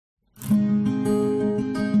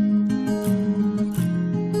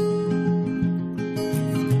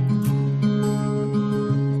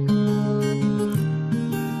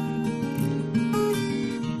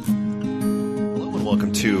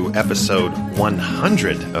to episode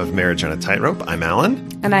 100 of Marriage on a Tightrope. I'm Alan.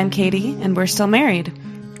 And I'm Katie, and we're still married.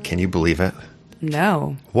 Can you believe it?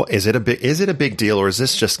 No. What is it a big deal, or is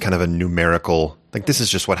this just kind of a numerical, like this is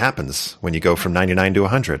just what happens when you go from 99 to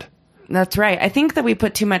 100? That's right. I think that we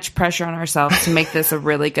put too much pressure on ourselves to make this a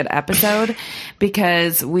really good episode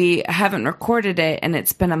because we haven't recorded it and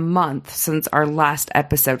it's been a month since our last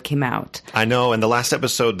episode came out. I know, and the last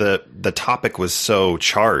episode, the topic was so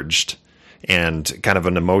charged and kind of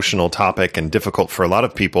an emotional topic and difficult for a lot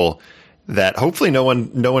of people that hopefully no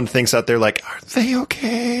one thinks out there like, are they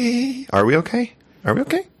okay? Are we okay? Are we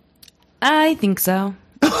okay? I think so.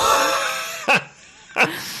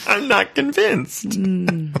 I'm not convinced.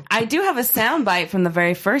 I do have a soundbite from the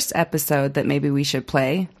very first episode that maybe we should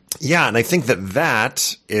play. Yeah, and I think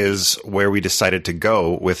that is where we decided to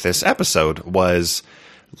go with this episode was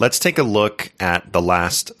let's take a look at the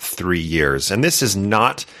last 3 years. And this is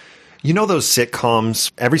not, you know, those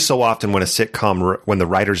sitcoms, every so often when when the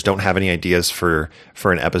writers don't have any ideas for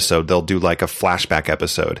an episode, they'll do like a flashback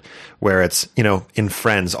episode where it's, you know, in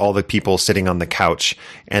Friends, all the people sitting on the couch,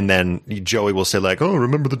 and then Joey will say like, oh,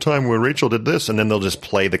 remember the time where Rachel did this? And then they'll just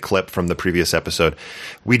play the clip from the previous episode.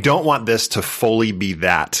 We don't want this to fully be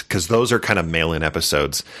that, because those are kind of mail-in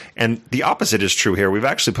episodes. And the opposite is true here. We've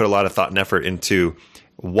actually put a lot of thought and effort into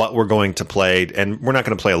what we're going to play, and we're not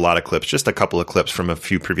going to play a lot of clips, just a couple of clips from a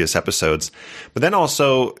few previous episodes. But then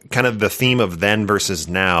also kind of the theme of then versus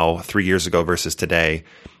now, 3 years ago versus today.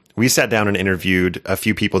 We sat down and interviewed a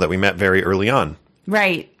few people that we met very early on.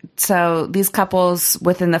 Right. So these couples,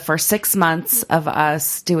 within the first 6 months of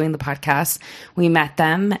us doing the podcast, we met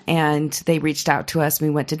them and they reached out to us.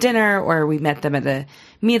 We went to dinner, or we met them at a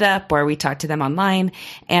meetup, or we talked to them online,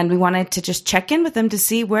 and we wanted to just check in with them to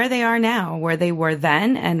see where they are now, where they were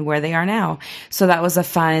then and where they are now. So that was a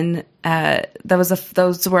fun,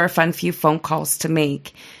 those were a fun few phone calls to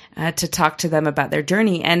make. To talk to them about their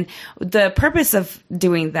journey. And the purpose of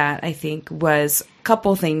doing that, I think, was a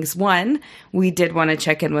couple things. One, we did want to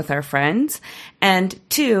check in with our friends. And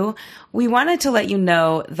two, we wanted to let you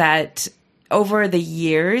know that over the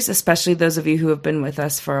years, especially those of you who have been with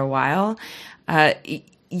us for a while,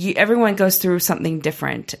 everyone goes through something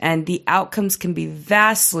different, and the outcomes can be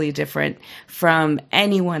vastly different from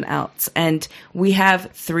anyone else. And we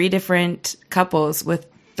have 3 different couples with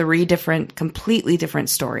 3 completely different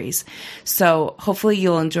stories. So hopefully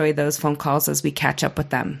you'll enjoy those phone calls as we catch up with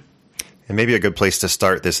them. And maybe a good place to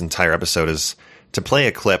start this entire episode is to play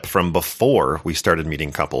a clip from before we started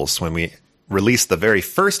meeting couples. When we released the very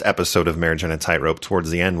first episode of Marriage on a Tightrope, towards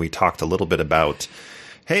the end, we talked a little bit about,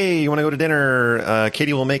 hey, you want to go to dinner?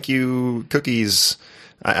 Katie will make you cookies.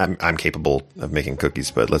 I'm capable of making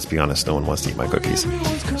cookies, but let's be honest, no one wants to eat my cookies.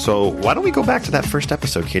 So why don't we go back to that first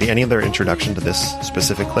episode, Katie? Any other introduction to this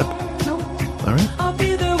specific clip? No. All right. I'll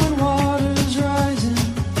be there when water's rising.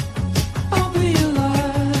 I'll be your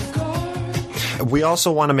lifeguard. We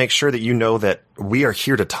also want to make sure that you know that we are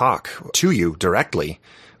here to talk to you directly.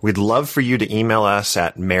 We'd love for you to email us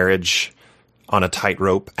at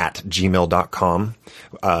marriageonatightrope@gmail.com.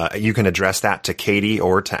 You can address that to Katie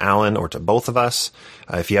or to Alan or to both of us.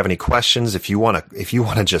 If you have any questions, if you want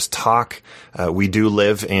to just talk, we do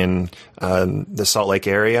live in the Salt Lake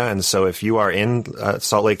area, and so if you are in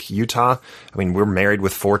Salt Lake, Utah, I mean, we're married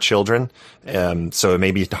with 4 children, so it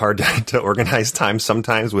may be hard to organize time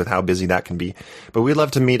sometimes with how busy that can be. But we'd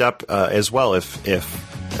love to meet up as well if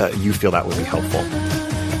you feel that would be helpful.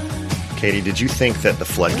 Katie, did you think that the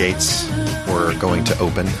floodgates were going to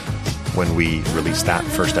open when we released that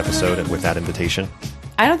first episode and with that invitation?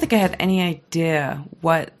 I don't think I had any idea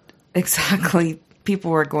what exactly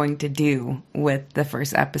people were going to do with the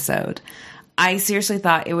first episode. I seriously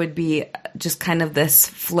thought it would be just kind of this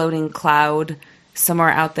floating cloud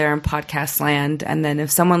somewhere out there in podcast land. And then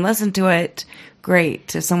if someone listened to it,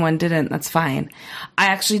 great. If someone didn't, that's fine. I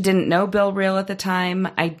actually didn't know Bill Reel at the time.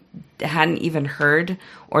 I hadn't even heard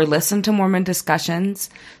or listened to Mormon discussions.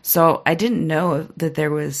 So I didn't know that there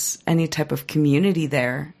was any type of community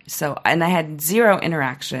there. And I had zero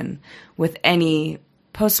interaction with any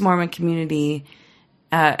post-Mormon community.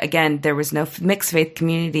 Again, there was no mixed faith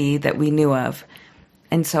community that we knew of.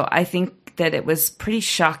 And so I think that it was pretty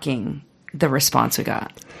shocking, the response we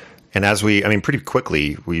got. And pretty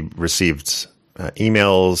quickly, we received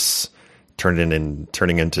emails, turning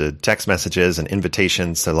into text messages and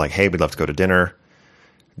invitations to like, hey, we'd love to go to dinner.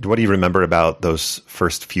 What do you remember about those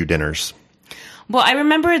first few dinners? Well, I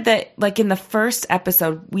remember that like in the first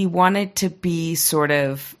episode, we wanted to be sort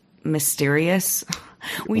of mysterious.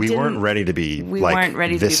 we weren't ready to be we like, weren't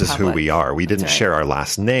ready to this be is who public. we are. We didn't That's right. share our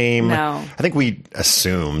last name. No. I think we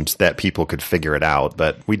assumed that people could figure it out,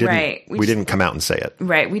 but we didn't. Right. We didn't come out and say it.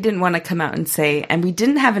 Right. We didn't want to come out and say, and we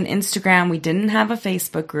didn't have an Instagram. We didn't have a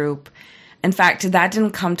Facebook group. In fact, that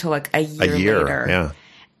didn't come till like a year later. Yeah.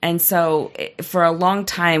 And so for a long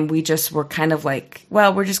time, we just were kind of like,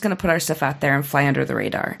 well, we're just going to put our stuff out there and fly under the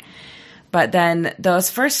radar. But then those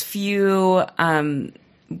first few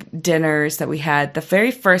dinners that we had, the very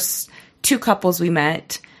first two couples we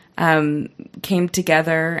met came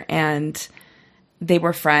together and they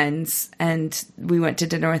were friends, and we went to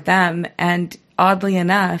dinner with them. And oddly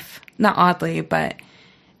enough, not oddly, but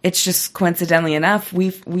it's just coincidentally enough,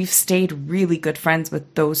 we've stayed really good friends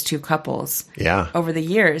with those two couples over the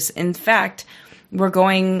years. In fact, we're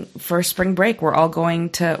going for spring break. We're all going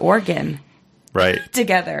to Oregon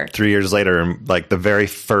together. 3 years later, like the very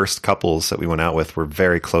first couples that we went out with, we're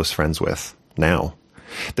very close friends with now.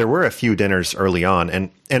 There were a few dinners early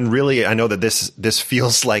on, and really, I know that this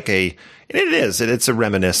feels like it's a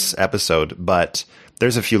reminisce episode, but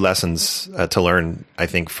there's a few lessons to learn, I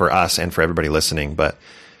think, for us and for everybody listening. But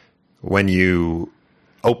when you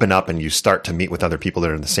open up and you start to meet with other people that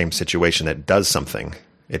are in the same situation, it does something.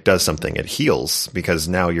 It does something. It heals, because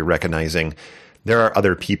now you're recognizing there are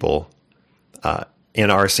other people in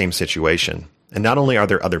our same situation. And not only are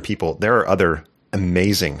there other people, there are other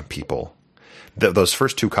amazing people. Those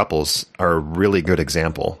first two couples are a really good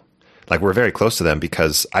example. Like, we're very close to them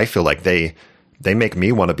because I feel like they make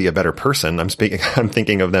me want to be a better person. I'm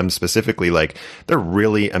thinking of them specifically. Like, they're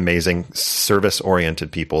really amazing,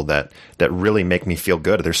 service-oriented people that really make me feel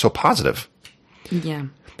good. They're so positive. Yeah.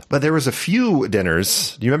 But there was a few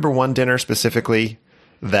dinners. Do you remember one dinner specifically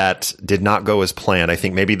that did not go as planned? I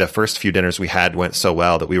think maybe the first few dinners we had went so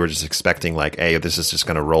well that we were just expecting like, hey, this is just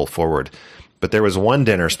going to roll forward. But there was one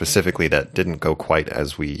dinner specifically that didn't go quite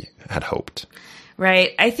as we had hoped.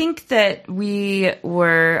 Right. I think that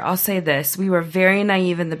I'll say this, we were very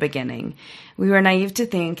naive in the beginning. We were naive to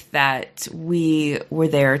think that we were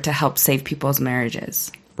there to help save people's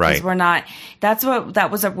marriages. Right. We're not,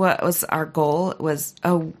 what was our goal was,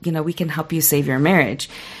 we can help you save your marriage.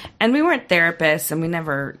 And we weren't therapists, and we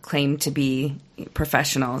never claimed to be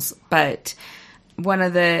professionals. But one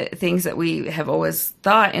of the things that we have always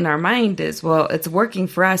thought in our mind is, well, it's working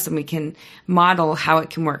for us and we can model how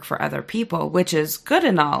it can work for other people, which is good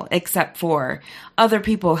and all, except for other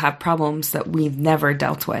people have problems that we've never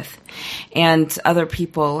dealt with. And other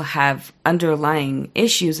people have underlying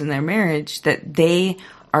issues in their marriage that they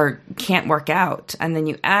can't work out. And then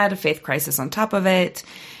you add a faith crisis on top of it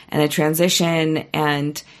and a transition.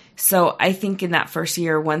 And so I think in that first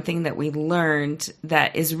year, one thing that we learned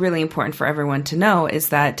that is really important for everyone to know is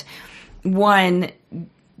that, one,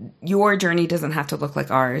 your journey doesn't have to look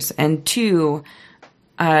like ours. And two,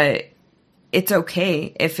 it's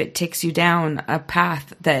okay if it takes you down a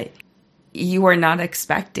path that you are not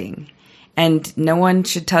expecting. And no one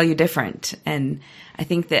should tell you different. And I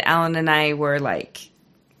think that Alan and I were like,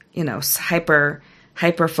 hyper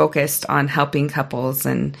focused on helping couples.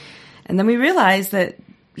 And then we realized that,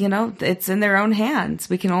 it's in their own hands.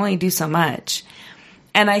 We can only do so much.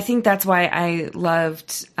 And I think that's why I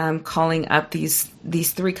loved calling up these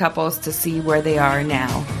three couples to see where they are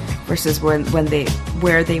now versus where they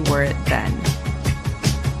were then.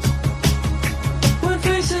 When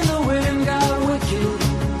facing the wind got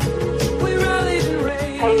wicked, we rallied and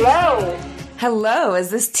raged. Hello. Hello, is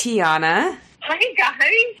this Tiana? Hi,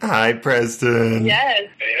 guys. Hi, Preston. Yes.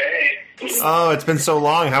 Oh, it's been so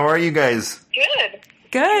long. How are you guys? Good.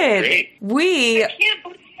 Good. Great. We I can't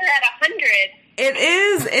believe we're at 100. It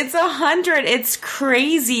is. It's 100. It's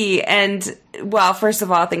crazy. And, well, first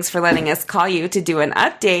of all, thanks for letting us call you to do an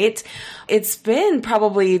update. It's been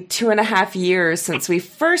probably 2.5 years since we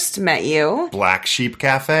first met you. Black Sheep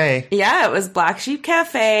Cafe. Yeah, it was Black Sheep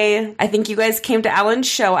Cafe. I think you guys came to Alan's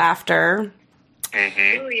show after. Oh,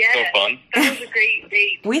 yeah. So fun. That was a great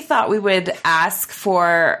date. We thought we would ask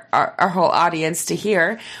for our whole audience to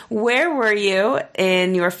hear. Where were you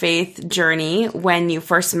in your faith journey when you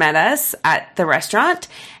first met us at the restaurant?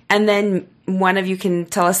 And then one of you can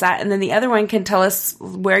tell us that, and then the other one can tell us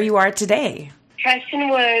where you are today. Preston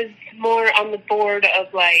was more on the board of,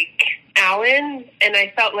 Alan, and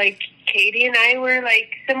I felt like Katie and I were,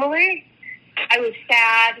 similar. I was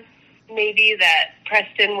sad, maybe, that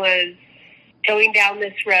Preston was going down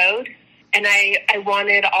this road, and I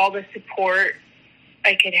wanted all the support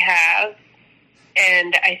I could have,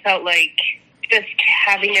 and I felt like just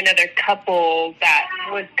having another couple that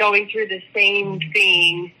was going through the same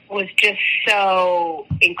thing was just so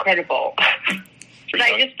incredible. But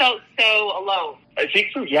I just felt so alone. I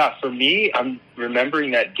think for me, I'm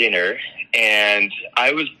remembering that dinner, and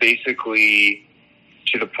I was basically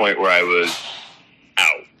to the point where I was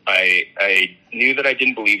out. I knew that I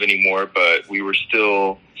didn't believe anymore, but we were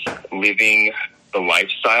still living the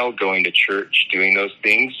lifestyle, going to church, doing those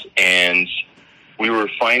things, and we were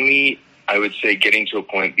finally, I would say, getting to a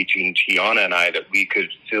point between Tiana and I that we could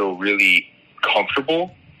feel really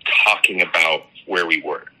comfortable talking about where we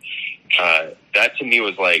were. That to me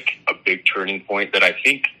was like a big turning point that I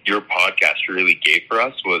think your podcast really gave for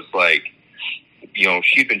us. Was like, you know,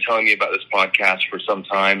 she'd been telling me about this podcast for some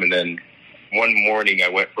time, and then one morning I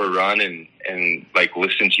went for a run and like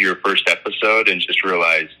listened to your first episode and just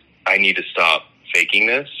realized I need to stop faking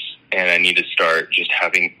this and I need to start just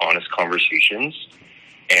having honest conversations.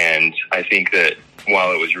 And I think that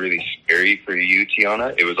while it was really scary for you,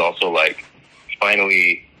 Tiana, it was also like,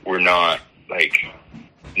 finally, we're not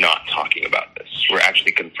talking about this. We're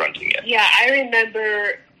actually confronting it. Yeah, I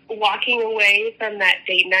remember walking away from that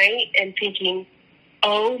date night and thinking,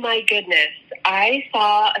 oh my goodness, I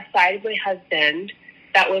saw a side of my husband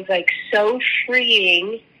that was like so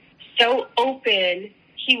freeing, so open.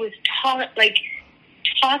 He was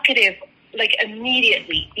talkative like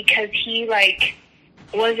immediately because he like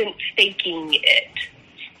wasn't faking it.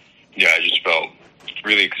 Yeah, I just felt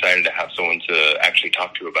really excited to have someone to actually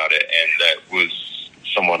talk to about it, and that was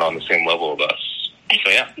someone on the same level of us. So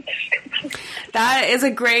yeah. That is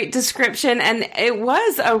a great description, and it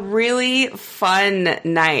was a really fun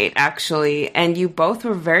night, actually, and you both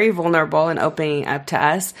were very vulnerable in opening up to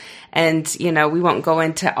us, and, you know, we won't go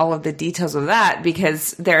into all of the details of that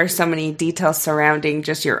because there are so many details surrounding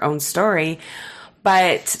just your own story,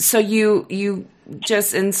 but so you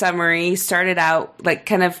just in summary started out like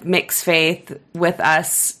kind of mixed faith with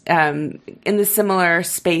us in the similar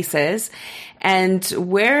spaces, and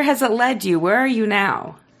where has it led you? Where are you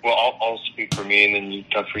now? Well, I'll speak for me, and then you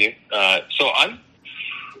talk for you. So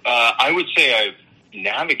I would say I've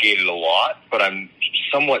navigated a lot, but I'm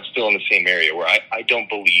somewhat still in the same area where I don't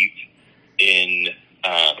believe in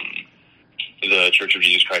the Church of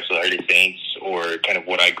Jesus Christ of Latter-day Saints, or kind of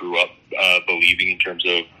what I grew up believing in terms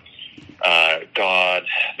of God,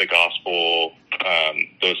 the gospel,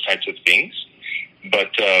 those types of things.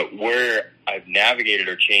 But where I've navigated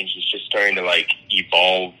or changed is just starting to like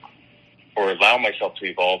evolve, or allow myself to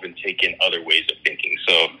evolve and take in other ways of thinking.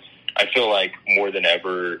 So I feel like more than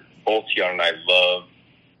ever, both Tiana and I love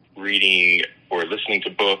reading or listening to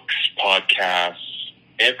books, podcasts,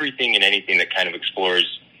 everything and anything that kind of explores,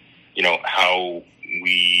 you know, how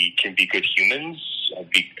we can be good humans,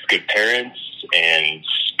 be good parents, and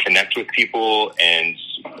connect with people, and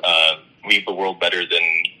leave the world better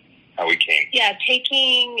than how we came. Yeah,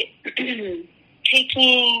 taking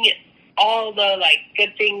all the like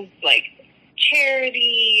good things like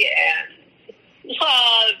charity and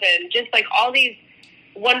love and just like all these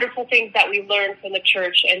wonderful things that we learned from the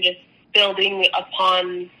church, and just building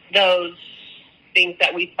upon those things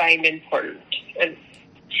that we find important. And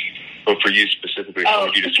but for you specifically, how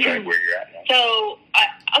would you describe where you're at now? So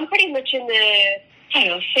I'm pretty much in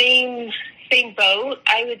the same boat.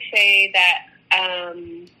 I would say that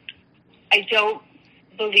I don't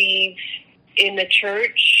believe in the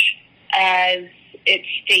church as it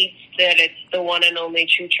states that it's the one and only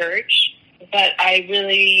true church, but I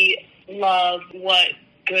really love what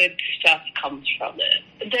good stuff comes from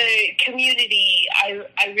it. The community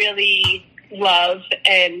I really love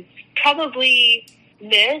and probably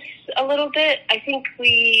miss a little bit. I think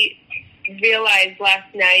we realized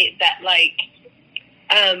last night that like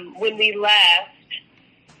when we left,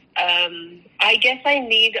 I guess I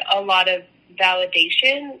need a lot of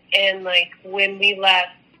validation, and like when we left,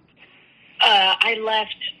 I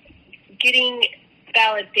left getting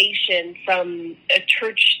validation from a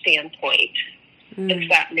church standpoint, if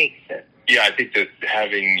that makes sense. Yeah, I think that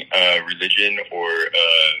having a religion or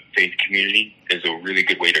a faith community is a really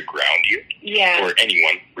good way to ground you. Yeah. Or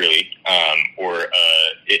anyone, really. Or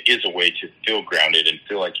it is a way to feel grounded and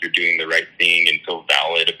feel like you're doing the right thing and feel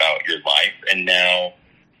valid about your life. And now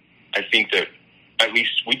I think that, at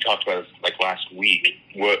least we talked about this like last week,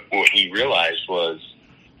 what we realized was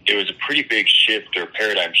it was a pretty big shift or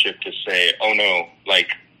paradigm shift to say, oh no,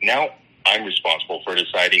 like now I'm responsible for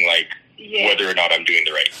deciding like whether or not I'm doing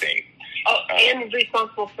the right thing. Oh, and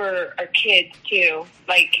responsible for our kids too.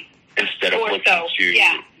 Like instead of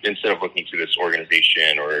looking to this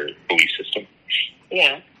organization or belief system.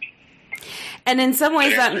 Yeah. And in some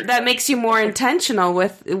ways that makes you more intentional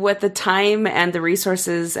with the time and the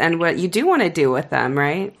resources and what you do want to do with them,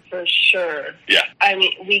 right? For sure. Yeah. I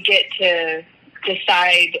mean, we get to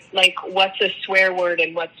decide like what's a swear word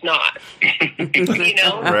and what's not. You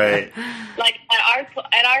know? Right. Like at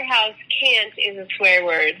at our house, can't is a swear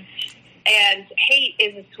word, and hate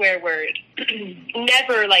is a swear word.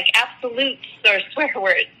 Never, like, absolutes are swear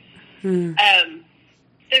words.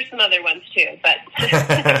 There's some other ones too, but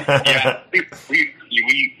Yeah,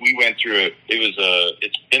 we went through it.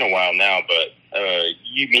 It's been a while now, but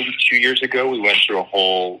maybe 2 years ago, we went through a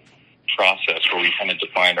whole process where we kind of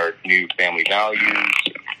defined our new family values,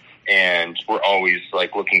 and we're always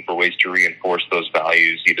like looking for ways to reinforce those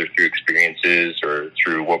values, either through experiences or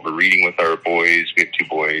through what we're reading with our boys. We have 2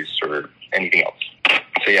 boys, or anything else.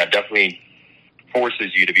 So yeah, definitely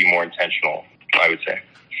forces you to be more intentional, I would say.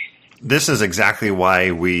 This is exactly why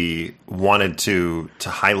we wanted to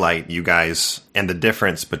highlight you guys and the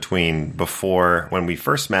difference between before when we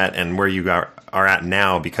first met and where you are at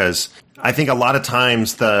now, because I think a lot of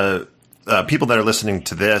times the people that are listening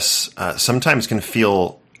to this sometimes can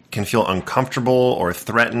feel uncomfortable or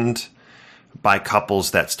threatened by couples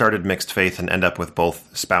that started mixed faith and end up with both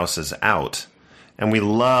spouses out. And we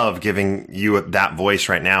love giving you that voice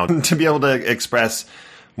right now to be able to express,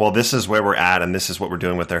 well, this is where we're at, and this is what we're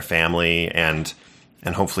doing with our family, and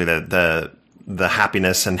hopefully the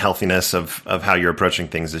happiness and healthiness of how you're approaching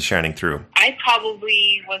things is shining through. I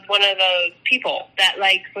probably was one of those people that,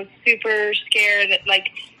 like, was super scared. Like,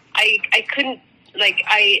 I couldn't, like,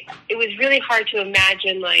 it was really hard to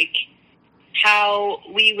imagine, like, how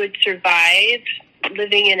we would survive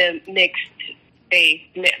living in a mixed faith.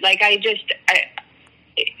 Like,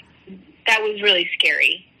 that was really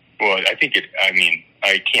scary. Well, I think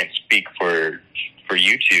I can't speak for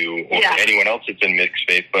you two or Yeah. anyone else that's in mixed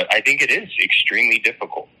faith, but I think it is extremely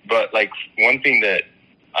difficult. But like, one thing that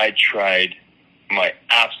I tried my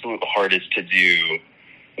absolute hardest to do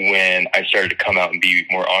when I started to come out and be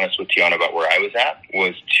more honest with Tiana about where I was at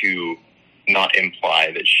was to not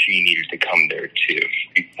imply that she needed to come there too.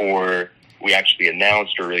 Before we actually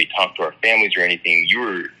announced or really talked to our families or anything, you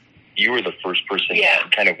were the first person Yeah.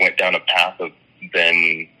 that kind of went down a path of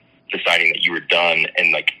then deciding that you were done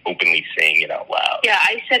and like openly saying it out loud. Yeah,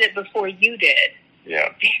 I said it before you did, Yeah.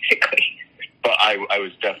 basically. But I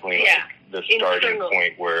was definitely Yeah. like the starting Internal.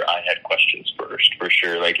 point where I had questions first, for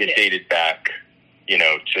sure. Like it Yeah. dated back,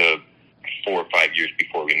 to 4 or 5 years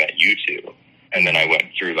before we met you two. And then I went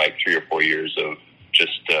through like 3 or 4 years of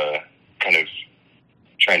just kind of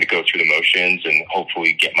trying to go through the motions and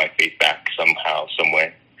hopefully get my faith back somehow, some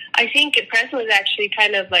way. I think Preston was actually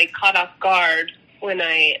kind of like caught off guard when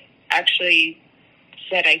I actually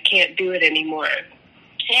said I can't do it anymore.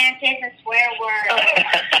 Can't is a swear word.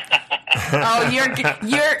 Oh,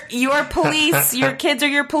 you're police. Your kids are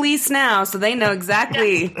your police now, so they know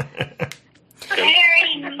exactly.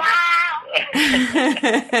 Mary, Mom.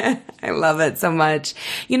 I love it so much.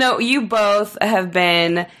 You both have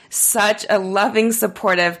been such a loving,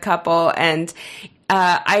 supportive couple, and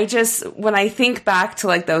when I think back to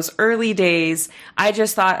like those early days, I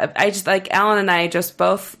just like Alan and I just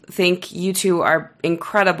both think you two are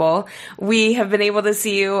incredible. We have been able to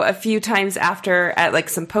see you a few times after at like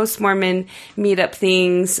some post-Mormon meetup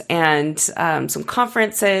things and some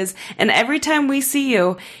conferences. And every time we see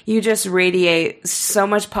you, you just radiate so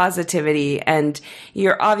much positivity, and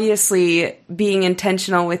you're obviously being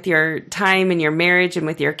intentional with your time and your marriage and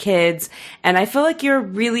with your kids. And I feel like you're a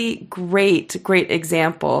really great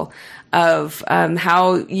example of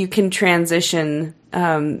how you can transition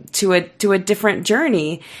to a different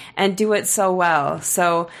journey and do it so well.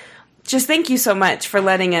 So just thank you so much for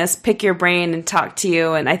letting us pick your brain and talk to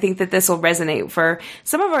you. And I think that this will resonate for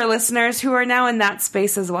some of our listeners who are now in that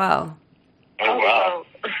space as well. Oh, wow.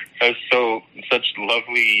 That's such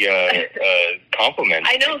lovely compliments.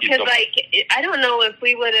 I know, Thank you because so much. I don't know if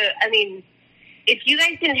we would have, if you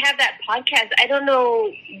guys didn't have that podcast, I don't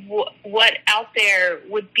know what out there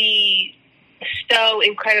would be so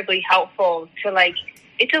incredibly helpful to, like,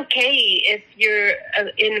 it's okay if you're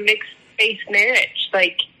in a mixed faith marriage.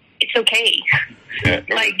 Like, it's okay. Yeah,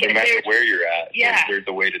 like, no matter there's- where you're at, Yeah. there's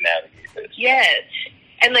a way to navigate this. Yes.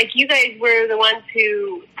 And, like, you guys were the ones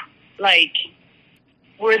who, like,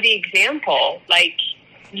 were the example. Like,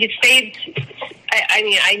 you saved,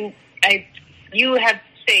 you have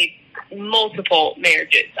saved multiple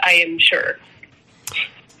marriages, I am sure.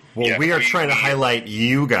 Well, Yeah, we are we- trying to highlight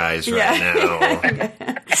you guys right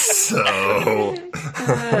now. So,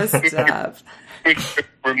 Stop. We're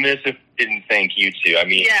remiss if we didn't thank you two.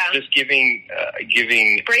 Yeah. Just giving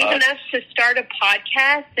Brave us- enough to start a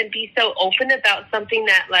podcast and be so open about something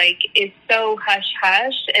that, like, is so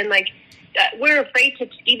hush-hush. And, like, we're afraid to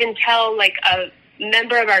even tell, like, a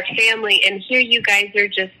member of our family. And here you guys are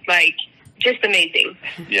just, like, just amazing.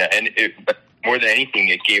 Yeah, and more than anything,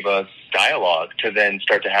 it gave us dialogue to then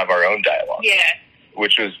start to have our own dialogue. Yeah.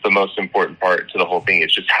 which was the most important part to the whole thing.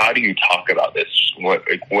 It's just, how do you talk about this? What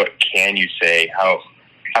can you say? How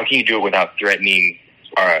can you do it without threatening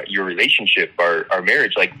your relationship, our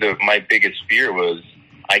marriage? Like, my biggest fear was,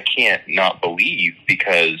 I can't not believe,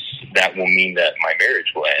 because that will mean that my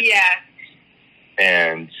marriage will end. Yeah.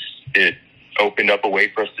 And it opened up a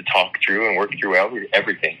way for us to talk through and work through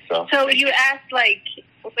everything. So you asked, like,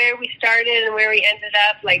 where we started and where we ended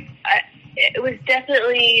up. Like, it was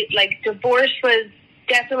definitely, like, divorce was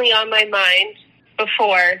definitely on my mind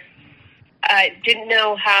before. I didn't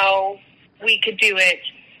know how we could do it,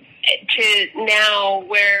 to now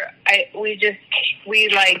where we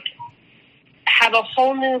like have a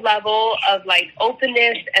whole new level of, like,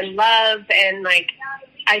 openness and love, and, like,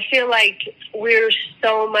 I feel like we're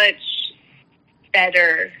so much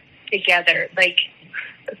better together. Like,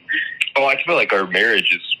 I feel like our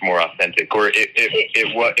marriage is more authentic, or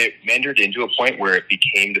it entered into a point where it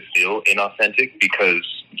became to feel inauthentic because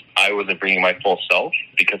I wasn't bringing my full self,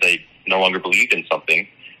 because I no longer believed in something.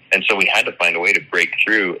 And so we had to find a way to break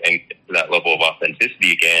through and get to that level of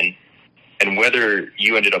authenticity again. And whether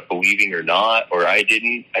you ended up believing or not, or I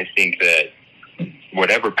didn't, I think that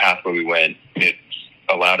whatever pathway we went, it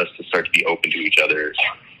allowed us to start to be open to each other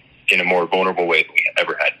in a more vulnerable way than we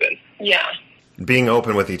ever had been. yeah. Being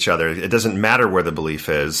open with each other, it doesn't matter where the belief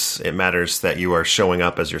is. It matters that you are showing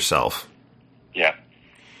up as yourself. Yeah,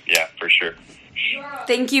 for sure.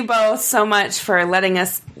 Thank you both so much for letting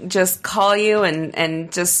us just call you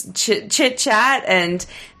and just chit chat, and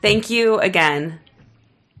thank you again.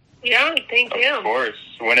 Yeah, thank you. Of course.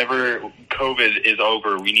 Whenever COVID is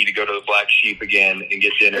over, we need to go to the Black Sheep again and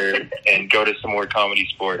get dinner and go to some more comedy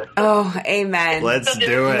sport. Oh, amen. Let's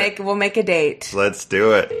do it. We'll make a date. Let's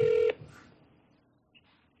do it.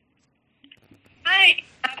 Hi,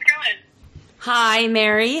 how's it going? Hi,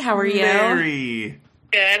 Mary. How are you? Mary.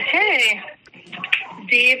 Good. Hey.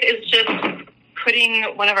 Dave is just putting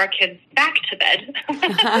one of our kids back to bed.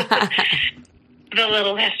 The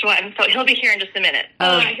littlest one. So he'll be here in just a minute.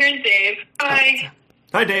 Here's Dave. Hi.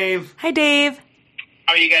 Hi, Dave. Hi, Dave.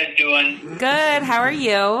 How are you guys doing? Good. How are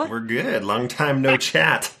you? We're good. Long time no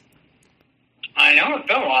chat. I know, it's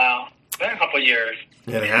been a while. It's been a couple of years.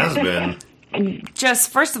 It has been.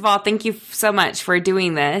 Just first of all, thank you so much for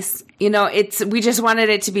doing this. We just wanted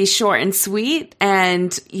it to be short and sweet.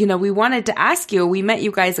 And, we wanted to ask you, we met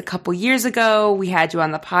you guys a couple years ago. We had you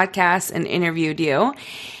on the podcast and interviewed you.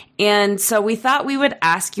 And so we thought we would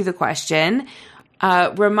ask you the question,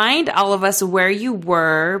 remind all of us where you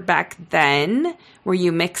were back then. Were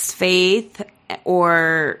you mixed faith,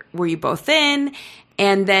 or were you both in?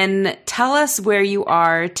 And then tell us where you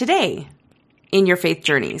are today in your faith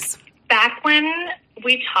journeys. Back when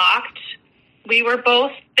we talked, we were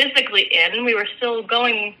both physically in. We were still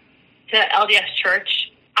going to LDS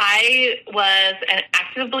Church. I was an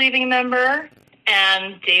active believing member,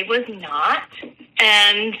 and Dave was not.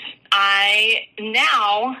 And I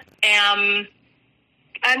now I'm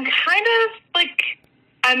kind of like,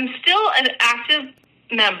 I'm still an active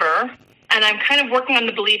member, and I'm kind of working on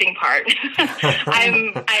the believing part.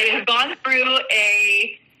 I have gone through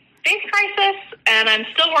a faith crisis, and I'm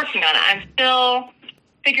still working on it. I'm still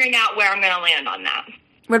figuring out where I'm going to land on that.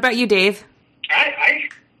 What about you, Dave? I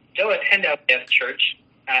still attend LDS Church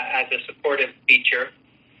as a supportive feature,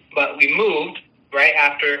 but we moved right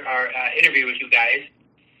after our interview with you guys.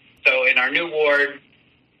 So in our new ward,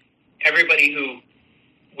 everybody who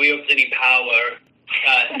wields any power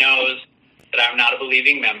knows that I'm not a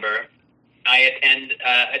believing member. I attend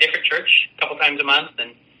a different church a couple times a month,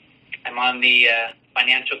 and I'm on the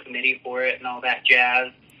financial committee for it and all that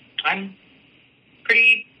jazz. I'm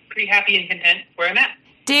pretty happy and content where I'm at.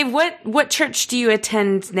 Dave, what church do you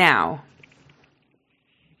attend now?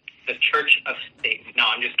 The Church of Satan. No,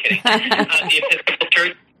 I'm just kidding. The Episcopal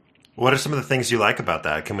Church. What are some of the things you like about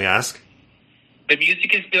that? Can we ask? The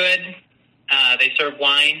music is good. They serve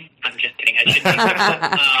wine. I'm just kidding. I shouldn't be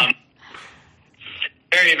careful.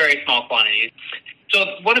 Very, very small quantities. So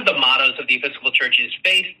one of the mottos of the Episcopal Church is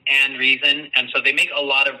faith and reason, and so they make a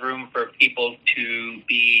lot of room for people to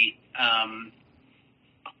be on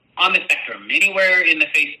the spectrum. Anywhere in the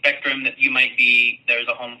faith spectrum that you might be, there's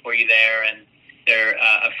a home for you there, and they're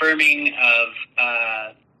affirming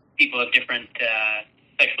of people of different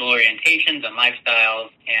sexual orientations and lifestyles,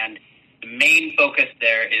 and the main focus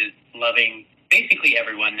there is loving basically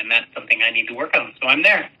everyone, and that's something I need to work on, so I'm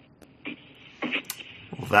there.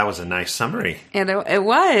 Well, that was a nice summary. And it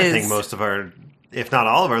was. I think most of our, if not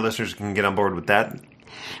all of our listeners, can get on board with that.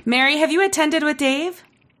 Mary, have you attended with Dave?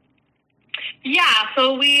 Yeah,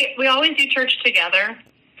 so we always do church together.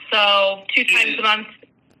 So 2 times a month.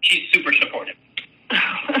 She's super supportive.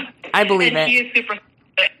 I believe and it. he is super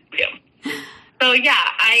too. So yeah,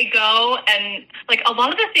 I go and like a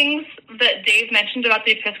lot of the things that Dave mentioned about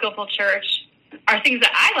the Episcopal Church are things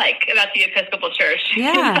that I like about the Episcopal Church.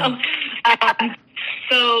 Yeah.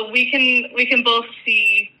 So we can both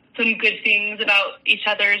see some good things about each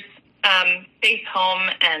other's faith home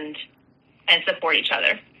and support each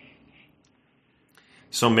other.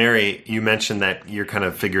 So, Mary, you mentioned that you're kind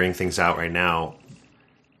of figuring things out right now.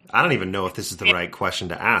 I don't even know if this is the right question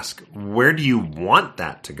to ask. Where do you want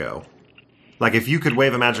that to go? Like, if you could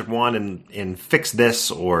wave a magic wand and fix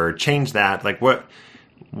this or change that, like, what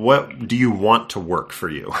do you want to work for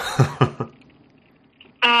you?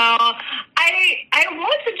 I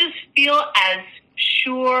want to just feel as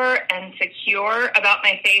sure and secure about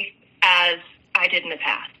my faith as I did in the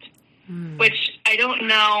past, which I don't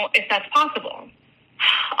know if that's possible.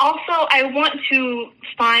 Also, I want to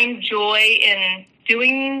find joy in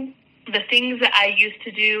doing the things that I used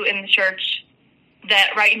to do in the church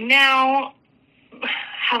that right now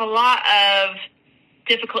have a lot of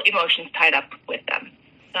difficult emotions tied up with them.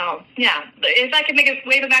 So, yeah, if I could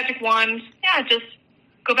wave a magic wand, yeah, just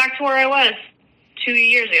go back to where I was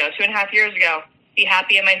 2.5 years ago. Be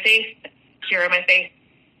happy in my faith, secure in my faith.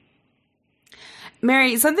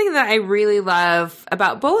 Mary, something that I really love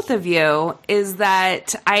about both of you is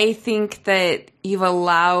that I think that you've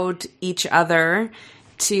allowed each other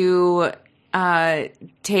to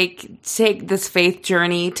take this faith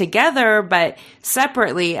journey together, but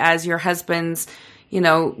separately as your husband's,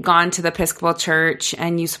 gone to the Episcopal Church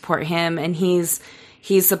and you support him and he's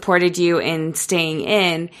supported you in staying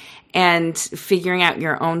in and figuring out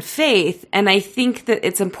your own faith. And I think that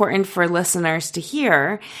it's important for listeners to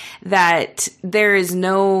hear that there is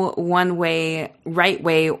no one way, right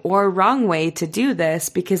way, or wrong way to do this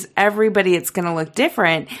because everybody, it's going to look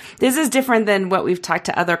different. This is different than what we've talked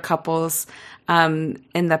to other couples in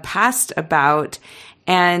the past about.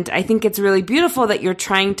 And I think it's really beautiful that you're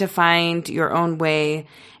trying to find your own way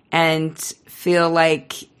and feel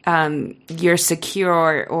like you're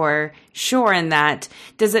secure or sure in that.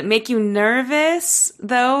 Does it make you nervous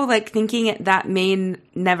though, like thinking that may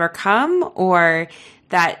never come, or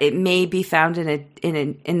that it may be found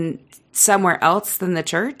in somewhere else than the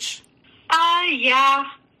church? Yeah.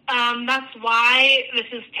 That's why this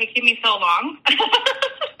is taking me so long.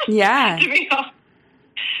 Yeah. To be honest,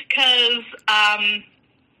 because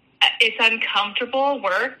it's uncomfortable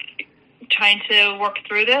work trying to work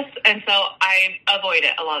through this, and so I avoid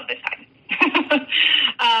it a lot of the time.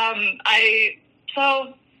 I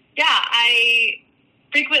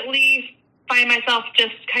frequently find myself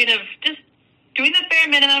just doing the bare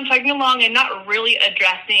minimum, chugging along, and not really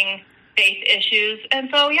addressing faith issues. And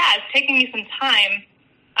so, yeah, it's taking me some time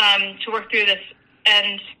to work through this.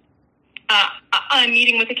 And I'm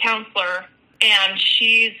meeting with a counselor, and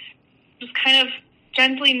she's just kind of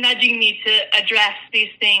gently nudging me to address these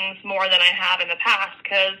things more than I have in the past,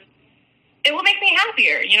 because it will make me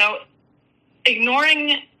happier.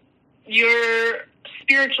 Ignoring your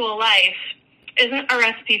spiritual life isn't a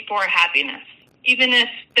recipe for happiness, even if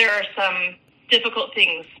there are some difficult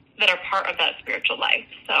things that are part of that spiritual life.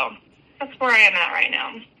 So that's where I am at right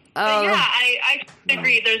now. But yeah, I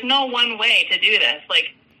agree. There's no one way to do this.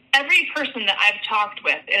 Like, every person that I've talked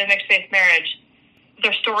with in a mixed faith marriage,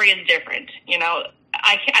 their story is different.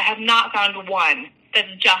 I have not found one that's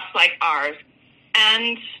just like ours.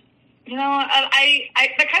 And,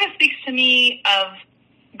 that kind of speaks to me of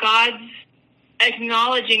God's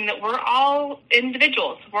acknowledging that we're all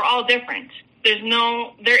individuals. We're all different. There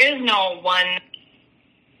is no one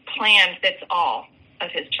plan fits all of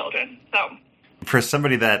his children. So, for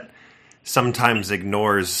somebody that sometimes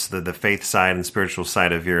ignores the faith side and spiritual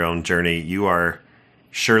side of your own journey, you are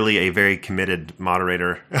surely a very committed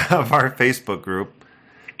moderator of our Facebook group.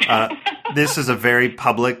 This is a very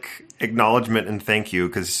public acknowledgement and thank you,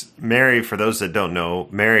 because Mary, for those that don't know,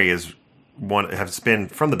 Mary has been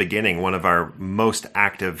from the beginning one of our most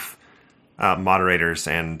active moderators,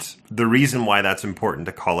 and the reason why that's important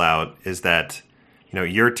to call out is that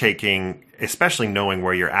you're taking, especially knowing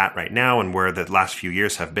where you're at right now and where the last few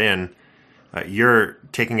years have been, you're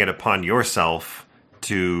taking it upon yourself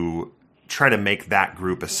to try to make that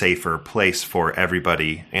group a safer place for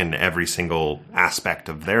everybody in every single aspect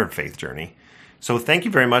of their faith journey. So thank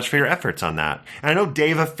you very much for your efforts on that. And I know,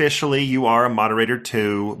 Dave, officially you are a moderator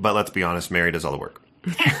too, but let's be honest, Mary does all the work.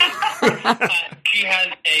 She has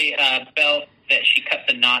a belt that she cuts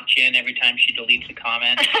a notch in every time she deletes a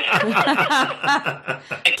comment. I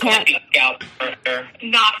can't be scalped for her.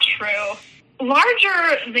 Not true.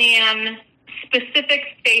 Larger than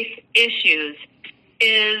specific faith issues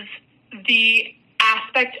is the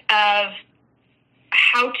aspect of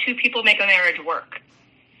how two people make a marriage work.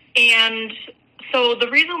 And so the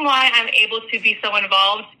reason why I'm able to be so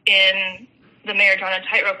involved in the Marriage on a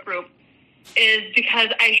Tightrope group is because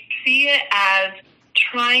I see it as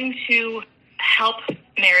trying to help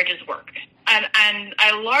marriages work. And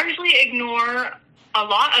I largely ignore a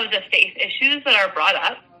lot of the faith issues that are brought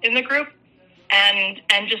up in the group and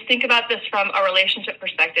just think about this from a relationship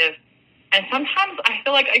perspective. And sometimes I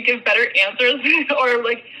feel like I give better answers or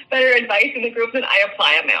like better advice in the group than I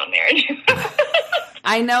apply in my own marriage.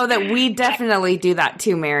 I know that we definitely do that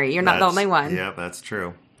too, Mary. You're not the only one. Yeah, that's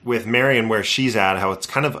true. With Mary and where she's at, how it's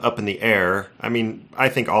kind of up in the air. I mean, I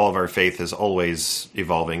think all of our faith is always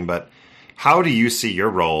evolving, but how do you see your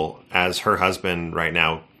role as her husband right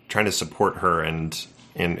now, trying to support her and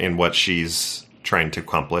in what she's trying to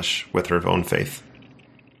accomplish with her own faith?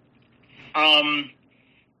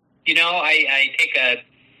 I take a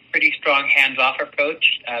pretty strong hands-off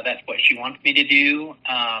approach. That's what she wants me to do.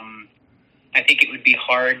 I think it would be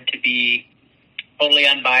hard to be totally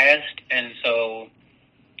unbiased, and so,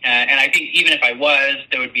 and I think even if I was,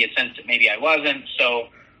 there would be a sense that maybe I wasn't. So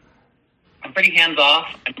I'm pretty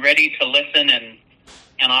hands-off. I'm ready to listen and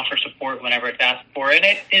offer support whenever it's asked for, and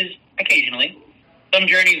it is occasionally. Some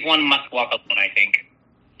journeys one must walk alone, I think,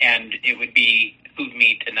 and it would behoove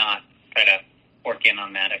me to not try to work in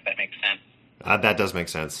on that, if that makes sense. That does make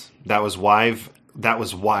sense. That was wise.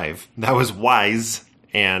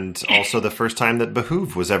 And also the first time that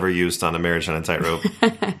behoove was ever used on a Marriage on a Tightrope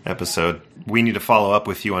episode. We need to follow up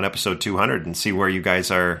with you on episode 200 and see where you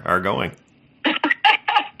guys are going.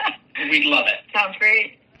 We'd love it. Sounds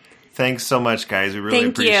great. Thanks so much, guys. We really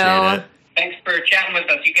Thank appreciate you. it. Thanks for chatting with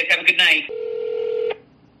us. You guys have a good night.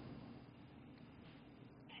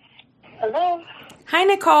 Hello. Hi,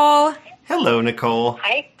 Nicole. Hello, Nicole.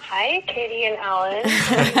 Hi, Katie and Alan.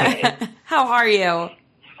 How are you?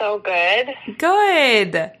 So good.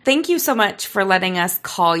 Good. Thank you so much for letting us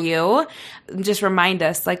call you. Just remind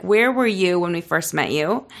us, like, where were you when we first met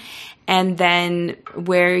you? And then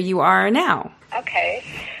where you are now. Okay.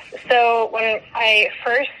 So when I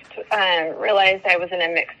first realized I was in a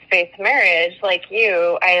mixed faith marriage, like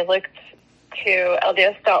you, I looked to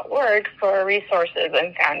LDS.org for resources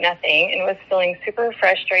and found nothing and was feeling super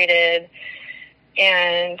frustrated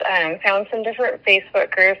and found some different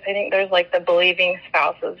Facebook groups. I think there's like the Believing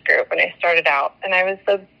Spouses group when I started out, and I was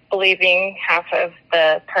the believing half of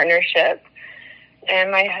the partnership,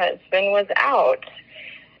 and my husband was out.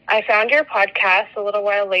 I found your podcast a little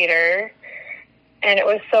while later, and it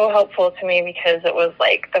was so helpful to me because it was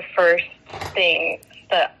like the first thing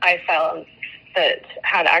that I found that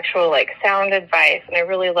had actual like sound advice, and I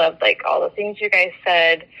really loved like all the things you guys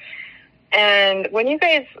said. And when you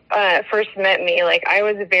guys first met me, like I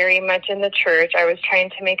was very much in the church. I was trying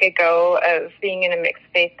to make a go of being in a mixed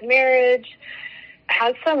faith marriage. I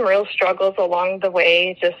had some real struggles along the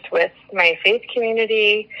way just with my faith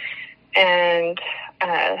community, and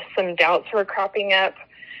some doubts were cropping up.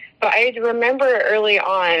 But I remember early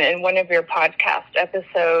on in one of your podcast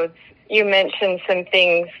episodes, you mentioned some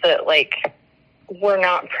things that like were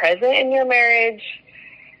not present in your marriage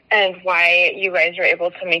and why you guys were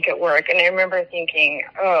able to make it work. And I remember thinking,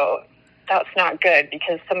 oh, that's not good,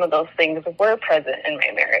 because some of those things were present in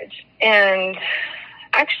my marriage. And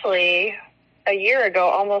actually, a year ago,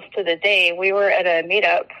 almost to the day, we were at a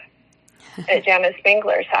meetup at Janice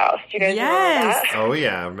Spangler's house. Do you guys remember that? Oh,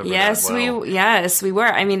 yeah. I remember Yes, that well. we were.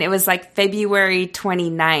 I mean, it was like February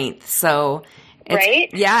 29th. So Right?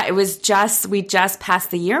 Yeah, it was we just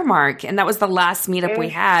passed the year mark, and that was the last meetup we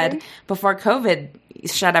had before COVID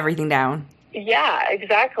shut everything down. Yeah,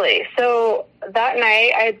 exactly. So that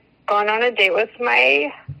night I'd gone on a date with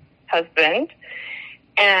my husband,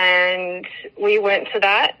 and we went to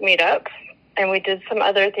that meetup, and we did some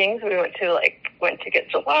other things. We went to get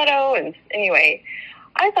gelato, and anyway,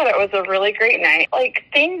 I thought it was a really great night. Like,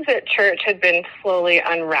 things at church had been slowly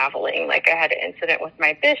unraveling. Like, I had an incident with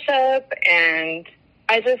my bishop, and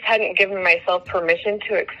I just hadn't given myself permission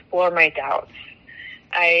to explore my doubts.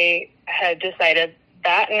 I had decided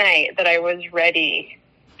that night that I was ready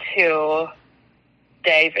to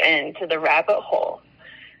dive into the rabbit hole,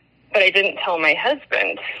 but I didn't tell my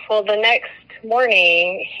husband. Well, the next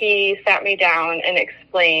morning, he sat me down and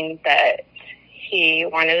explained that he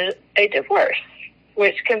wanted a divorce,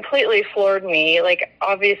 which completely floored me. Like,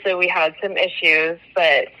 obviously we had some issues,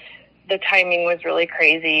 but the timing was really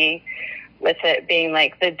crazy with it being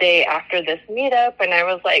like the day after this meetup. And I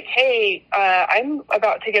was like, hey, I'm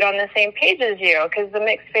about to get on the same page as you, because the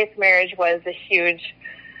mixed faith marriage was a huge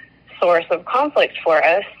source of conflict for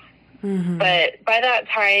us. But by that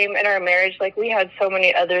time in our marriage, like, we had so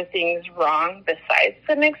many other things wrong besides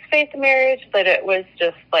the mixed faith marriage that it was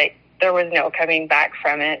just like there was no coming back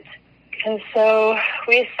from it. And so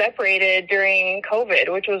we separated during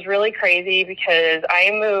COVID, which was really crazy because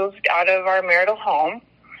I moved out of our marital home,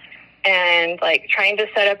 and like trying to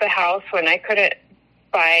set up a house when I couldn't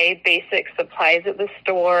buy basic supplies at the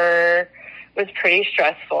store was pretty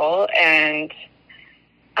stressful. And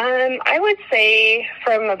I would say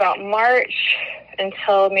from about March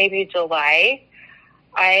until maybe July,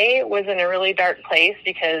 I was in a really dark place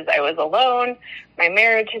because I was alone. My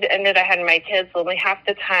marriage had ended. I had my kids only half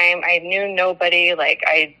the time. I knew nobody. Like,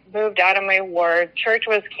 I moved out of my ward. Church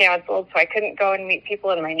was canceled, so I couldn't go and meet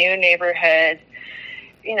people in my new neighborhood.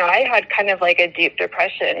 You know, I had kind of like a deep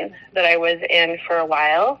depression that I was in for a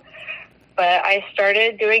while. But I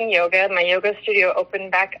started doing yoga. My yoga studio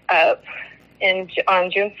opened back up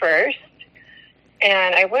on June 1st.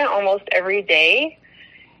 And I went almost every day.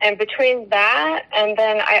 And between that, and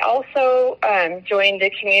then I also joined a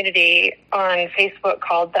community on Facebook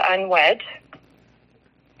called The Unwed.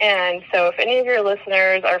 And so if any of your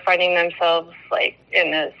listeners are finding themselves like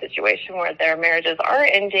in a situation where their marriages are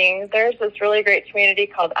ending, there's this really great community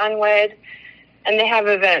called Unwed, and they have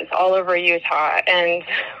events all over Utah. And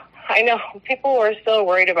I know people were still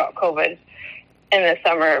worried about COVID in the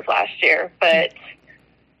summer of last year, but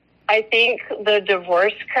I think the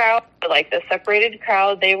divorce crowd, like the separated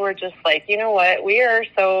crowd, they were just like, you know what, we are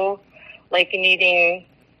so like needing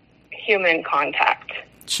human contact.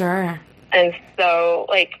 Sure. And so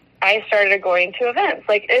like I started going to events.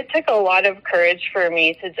 Like, it took a lot of courage for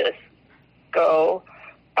me to just go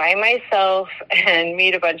by myself and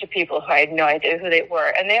meet a bunch of people who I had no idea who they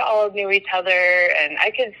were. And they all knew each other, and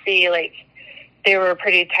I could see like they were a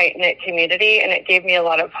pretty tight-knit community, and it gave me a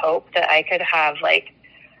lot of hope that I could have like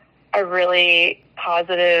a really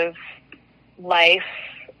positive life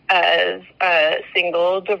as a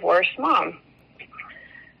single divorced mom.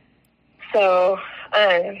 So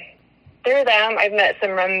through them, I've met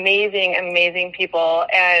some amazing, amazing people,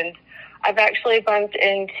 and I've actually bumped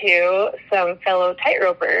into some fellow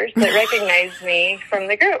tightropers that recognize me from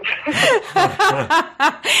the group.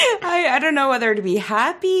 I don't know whether to be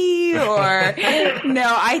happy or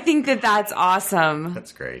no. I think that that's awesome.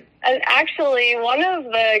 That's great. And actually, one of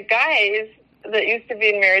the guys that used to be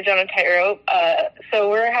in Marriage on a Tightrope, so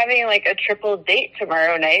we're having like a triple date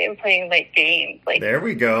tomorrow night and playing like games. Like, There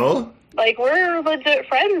we go. like, we're legit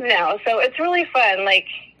friends now, so it's really fun. Like,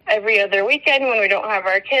 every other weekend when we don't have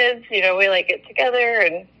our kids, you know, we like get together,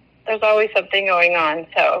 and there's always something going on.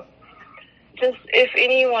 So just if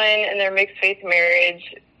anyone in their mixed faith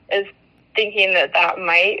marriage is thinking that that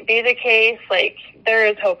might be the case, like, there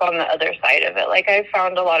is hope on the other side of it. Like, I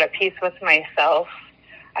found a lot of peace with myself.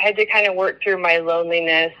 I had to kind of work through my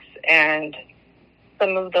loneliness and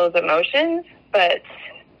some of those emotions, but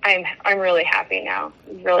I'm really happy now.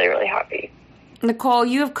 Really, really happy. Nicole,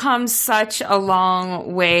 you have come such a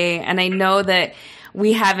long way, and I know that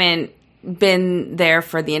we haven't been there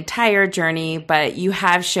for the entire journey, but you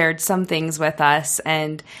have shared some things with us,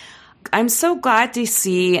 and I'm so glad to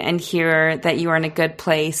see and hear that you are in a good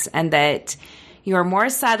place and that you are more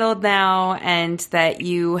settled now and that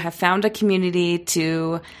you have found a community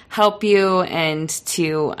to help you and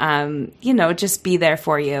to, just be there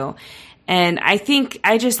for you. And I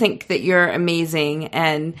just think that you're amazing,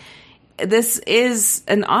 and this is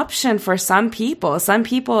an option for some people. Some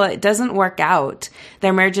people, it doesn't work out.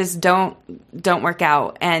 Their marriages don't work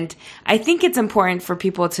out. And I think it's important for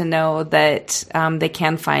people to know that they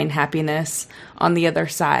can find happiness on the other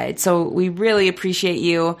side. So we really appreciate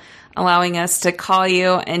you allowing us to call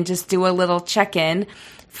you and just do a little check-in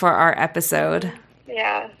for our episode.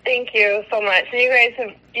 Yeah, thank you so much.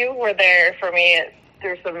 You were there for me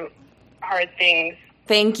through some hard things.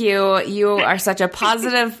 Thank you. You are such a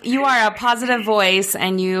positive voice,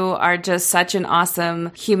 and you are just such an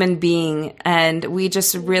awesome human being. And we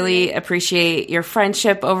just really appreciate your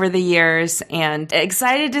friendship over the years and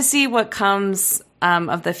excited to see what comes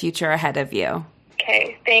of the future ahead of you.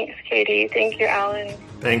 Okay. Thanks, Katie. Thank you, Alan.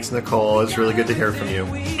 Thanks, Nicole. It's really good to hear from you.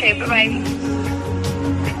 Okay, bye-bye.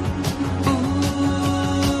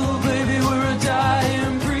 Ooh, baby, we're a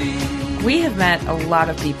dying breed. We have met a lot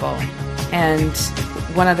of people, and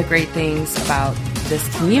one of the great things about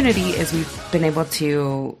this community is we've been able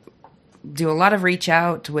to do a lot of reach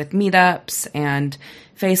out with meetups and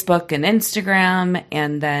Facebook and Instagram,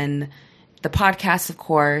 and then the podcast, of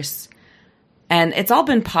course. And it's all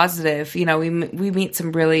been positive. You know, we meet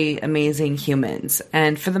some really amazing humans,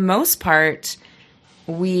 and for the most part,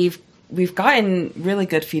 we've gotten really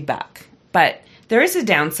good feedback. But there is a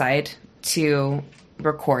downside to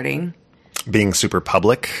recording. Being super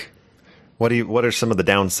public. What are some of the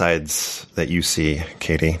downsides that you see,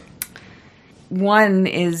 Katie? One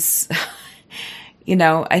is,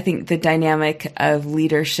 I think the dynamic of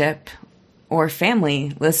leadership or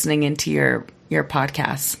family listening into your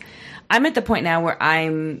podcasts. I'm at the point now where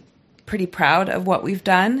I'm pretty proud of what we've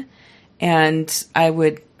done, and I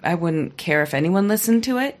wouldn't care if anyone listened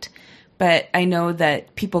to it, but I know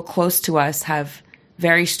that people close to us have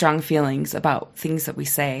very strong feelings about things that we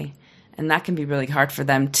say, and that can be really hard for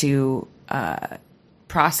them to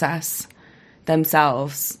process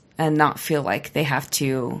themselves and not feel like they have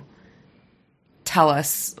to tell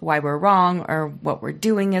us why we're wrong or what we're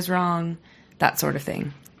doing is wrong, that sort of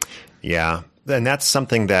thing. Yeah. And that's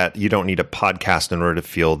something that you don't need a podcast in order to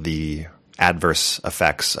feel the adverse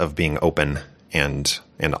effects of being open and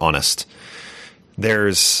honest.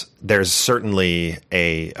 There's certainly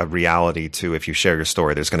a reality to, if you share your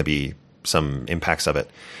story, there's going to be some impacts of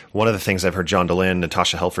it. One of the things I've heard John Dehlin,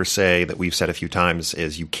 Natasha Helfer say that we've said a few times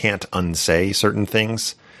is you can't unsay certain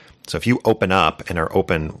things. So if you open up and are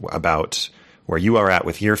open about where you are at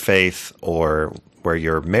with your faith or where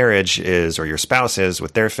your marriage is or your spouse is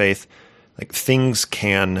with their faith, like things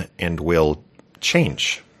can and will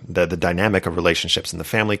change. The dynamic of relationships in the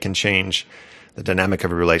family can change. The dynamic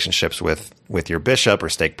of relationships with your bishop or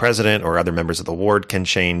stake president or other members of the ward can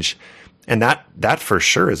change. And that for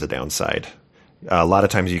sure is a downside. A lot of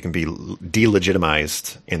times you can be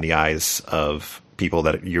delegitimized in the eyes of people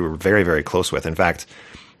that you're very, very close with. In fact,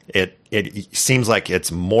 it seems like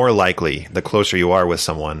it's more likely, the closer you are with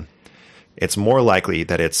someone, it's more likely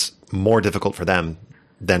that it's more difficult for them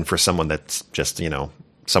than for someone that's just,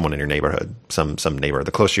 someone in your neighborhood, some neighbor.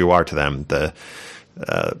 The closer you are to them, the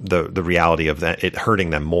reality of that, it hurting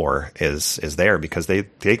them more is there because they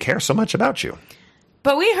care so much about you.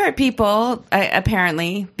 But we hurt people,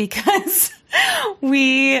 apparently, because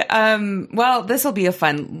we, this will be a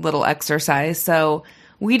fun little exercise. So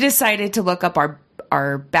we decided to look up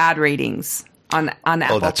our bad ratings on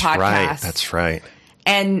Apple Podcasts. That's right.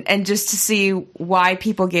 And just to see why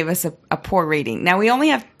people gave us a poor rating. Now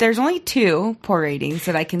there's only 2 poor ratings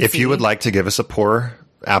that I can see. If you would like to give us a poor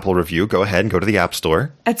Apple review, go ahead and go to the App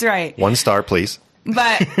Store. That's right. 1 star, please.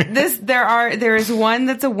 But there is one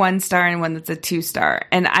that's a 1 star and one that's a 2 star.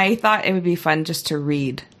 And I thought it would be fun just to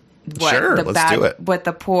read what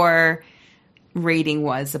the poor rating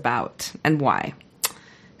was about and why.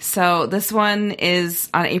 So this one is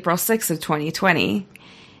on April 6th of 2020.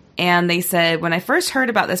 And they said, when I first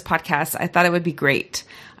heard about this podcast, I thought it would be great.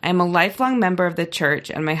 I am a lifelong member of the church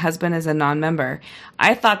and my husband is a non-member.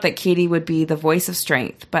 I thought that Katie would be the voice of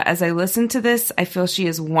strength, but as I listen to this, I feel she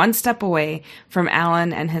is one step away from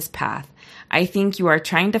Alan and his path. I think you are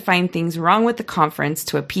trying to find things wrong with the conference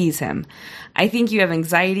to appease him. I think you have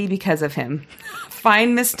anxiety because of him.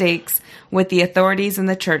 Find mistakes with the authorities in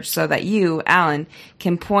the church so that you, Alan,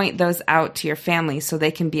 can point those out to your family so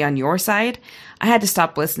they can be on your side. I had to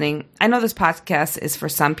stop listening. I know this podcast is for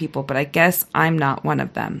some people, but I guess I'm not one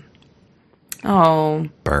of them. Oh.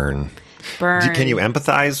 Burn. Can you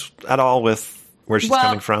empathize at all with where she's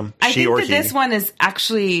coming from? I think that this one is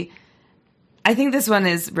actually... I think this one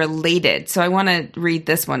is related, so I want to read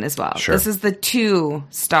this one as well. Sure. This is the 2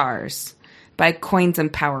 stars by Coins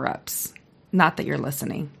and Power-Ups. Not that you're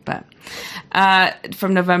listening, but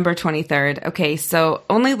from November 23rd. Okay, so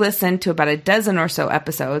only listened to about a dozen or so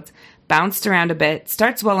episodes, bounced around a bit,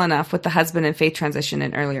 starts well enough with the husband and faith transition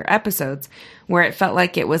in earlier episodes, where it felt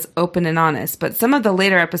like it was open and honest. But some of the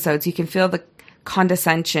later episodes, you can feel the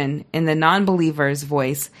condescension in the non-believer's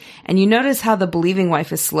voice, and you notice how the believing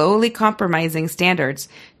wife is slowly compromising standards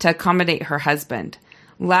to accommodate her husband.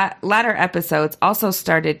 Latter episodes also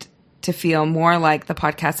started to feel more like the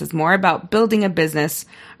podcast is more about building a business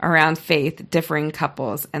around faith, differing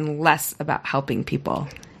couples, and less about helping people.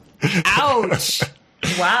 Ouch!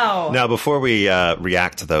 Wow. Now, before we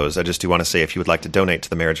react to those, I just do want to say if you would like to donate to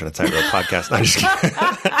the Marriage on a Tightrope podcast. No, I'm just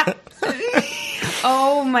kidding.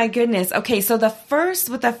 Oh my goodness. Okay, so the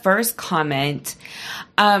first comment,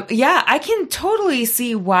 I can totally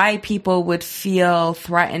see why people would feel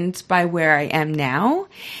threatened by where I am now.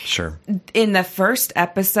 Sure. In the first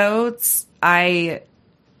episodes, I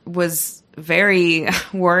was very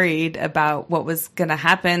worried about what was going to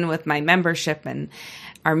happen with my membership and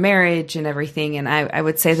our marriage and everything. And I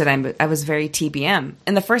would say that I was very TBM.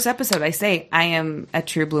 In the first episode, I say I am a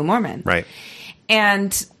true blue Mormon. Right.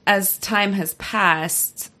 And as time has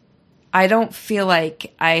passed, I don't feel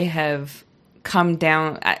like I have come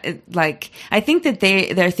down. I think that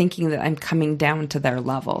they're thinking that I'm coming down to their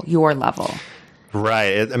level, your level.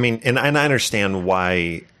 Right. I mean, and I understand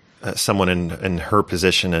why someone in her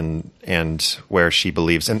position and where she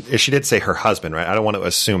believes, and she did say her husband, right? I don't want to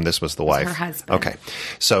assume this was the wife. Her husband. Okay,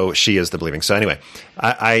 so she is the believing. So anyway,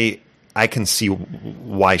 I can see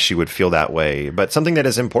why she would feel that way. But something that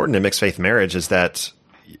is important in mixed faith marriage is that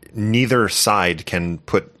neither side can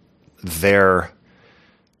put their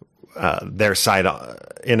side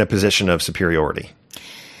in a position of superiority.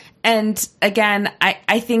 And again,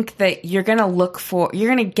 I think that you're going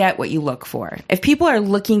to get what you look for. If people are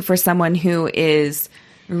looking for someone who is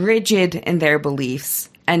rigid in their beliefs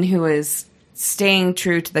and who is staying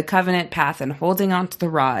true to the covenant path and holding on to the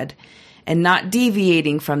rod and not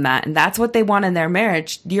deviating from that, and that's what they want in their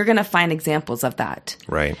marriage, you're going to find examples of that.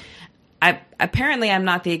 Right. Apparently, I'm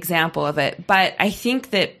not the example of it, but I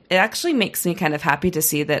think that it actually makes me kind of happy to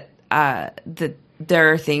see that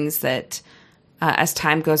there are things that, as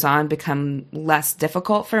time goes on, become less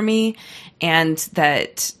difficult for me, and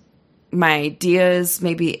that my ideas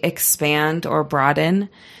maybe expand or broaden,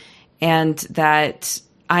 and that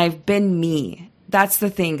I've been me. That's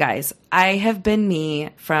the thing, guys. I have been me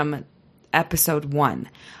from episode 1.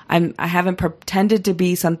 I haven't pretended to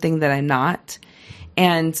be something that I'm not.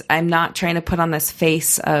 And I'm not trying to put on this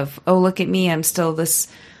face of, oh, look at me, I'm still this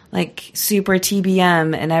like super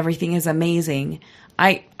TBM and everything is amazing.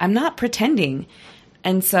 I'm not pretending.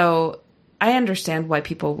 And so I understand why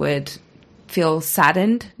people would feel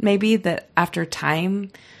saddened maybe that after time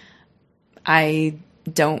I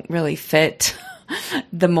don't really fit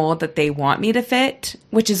the mold that they want me to fit,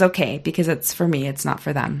 which is okay because it's for me, it's not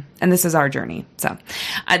for them. And this is our journey. So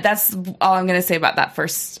that's all I'm going to say about that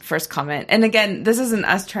first comment. And again, this isn't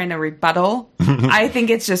us trying to rebuttal. I think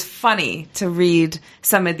it's just funny to read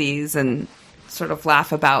some of these and sort of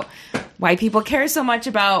laugh about why people care so much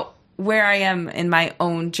about where I am in my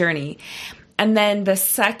own journey. And then the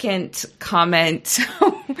second comment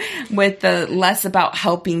with the less about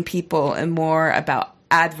helping people and more about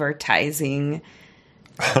advertising.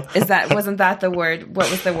 Wasn't that the word?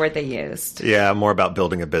 What was the word they used? Yeah, more about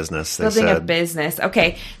building a business. Building a business.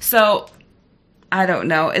 Okay, so I don't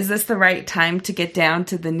know. Is this the right time to get down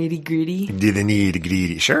to the nitty gritty? The nitty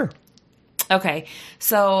gritty, sure. Okay,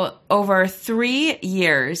 so over 3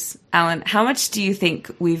 years, Alan, how much do you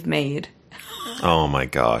think we've made? Oh my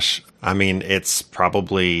gosh! I mean, it's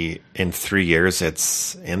probably in 3 years.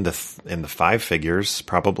 It's in the 5 figures,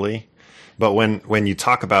 probably. But when you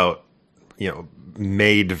talk about,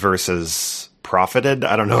 made versus profited,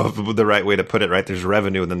 I don't know if the right way to put it, right? There's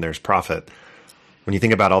revenue and then there's profit. When you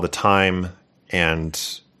think about all the time and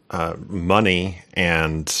money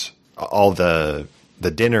and all the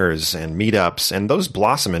dinners and meetups, and those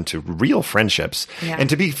blossom into real friendships. Yeah. And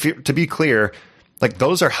to be clear, like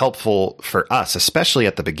those are helpful for us, especially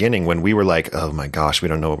at the beginning when we were like, oh my gosh, we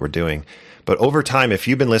don't know what we're doing. But over time, if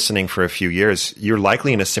you've been listening for a few years, you're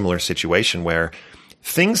likely in a similar situation where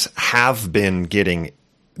things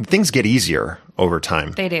get easier over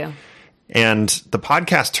time. They do. And the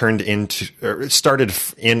podcast started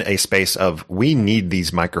in a space of, we need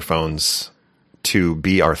these microphones to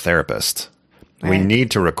be our therapist. Right. We need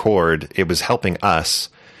to record. It was helping us.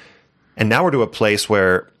 And now we're to a place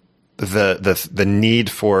where the need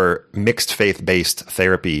for mixed faith-based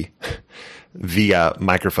therapy via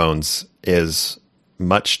microphones is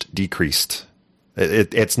much decreased.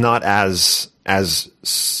 It's not as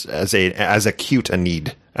acute a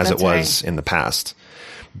need as it was in the past.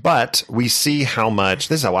 But we see how much,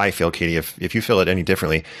 this is how I feel, Katie, if you feel it any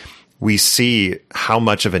differently, we see how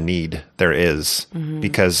much of a need there is,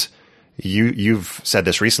 because you've said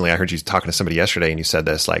this recently. I heard you talking to somebody yesterday and you said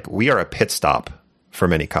this, like, we are a pit stop for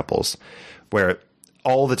many couples where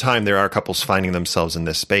all the time there are couples finding themselves in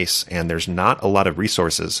this space and there's not a lot of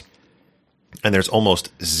resources, and there's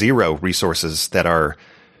almost zero resources that are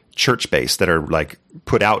church-based, that are like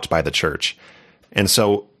put out by the church. And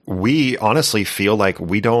so we honestly feel like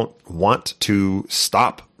we don't want to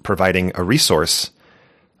stop providing a resource,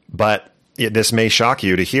 but this may shock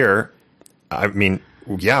you to hear. I mean,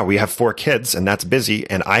 yeah, we have 4 kids and that's busy,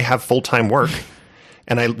 and I have full-time work,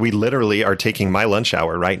 and we literally are taking my lunch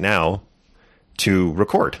hour right now to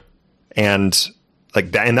record. And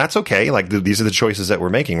like that, and that's okay. Like these are the choices that we're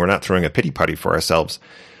making. We're not throwing a pity party for ourselves,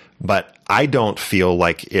 but I don't feel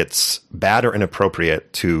like it's bad or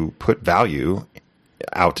inappropriate to put value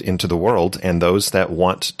out into the world, and those that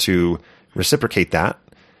want to reciprocate that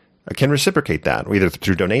can reciprocate that, either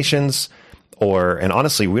through donations and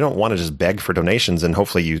honestly, we don't want to just beg for donations, and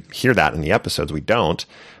hopefully you hear that in the episodes. We don't,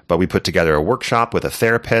 but we put together a workshop with a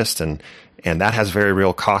therapist, and And that has very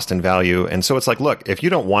real cost and value. And so it's like, look, if you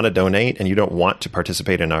don't want to donate and you don't want to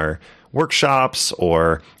participate in our workshops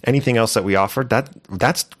or anything else that we offer,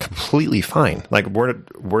 that's completely fine. Like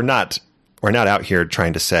we're not out here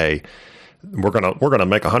trying to say we're gonna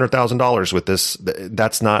make $100,000 with this.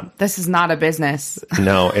 That's not. This is not a business.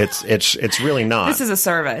 No, it's really not. This is a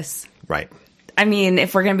service. Right. I mean,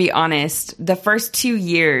 if we're going to be honest, the first 2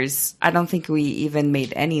 years, I don't think we even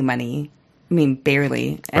made any money. I mean,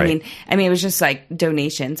 barely. I mean, it was just like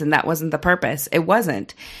donations, and that wasn't the purpose. It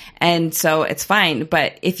wasn't. And so it's fine.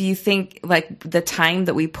 But if you think like the time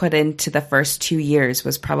that we put into the first 2 years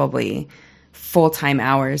was probably full-time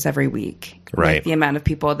hours every week. Right. Like the amount of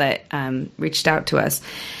people that reached out to us.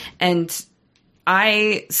 And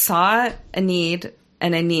I saw a need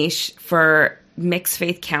and a niche for mixed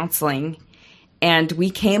faith counseling, and we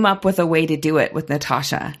came up with a way to do it with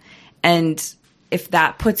Natasha. And if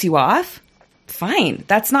that puts you off, fine.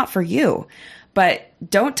 That's not for you. But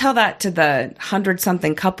don't tell that to the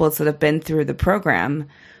 100-something couples that have been through the program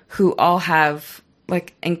who all have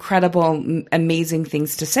like incredible, amazing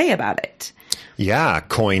things to say about it. Yeah,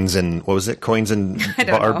 coins and what was it? Coins and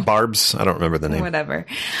barbs. I don't remember the name. Whatever.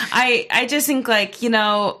 I just think like,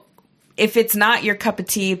 if it's not your cup of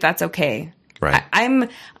tea, that's okay. Right. I'm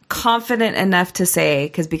confident enough to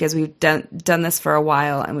say, because we've done this for a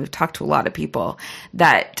while and we've talked to a lot of people,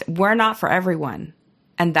 that we're not for everyone,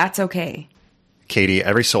 and that's okay. Katie,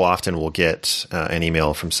 every so often we'll get an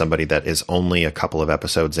email from somebody that is only a couple of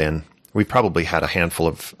episodes in. We've probably had a handful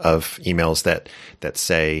of emails that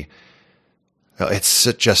say,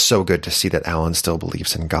 it's just so good to see that Alan still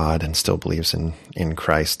believes in God and still believes in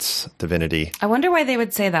Christ's divinity. I wonder why they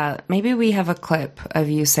would say that. Maybe we have a clip of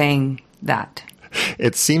you saying that.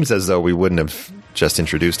 It seems as though we wouldn't have just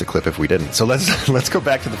introduced a clip if we didn't. So let's go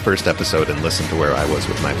back to the first episode and listen to where I was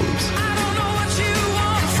with my beliefs.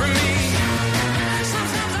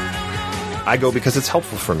 I go because it's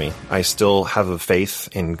helpful for me. I still have a faith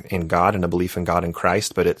in God and a belief in God and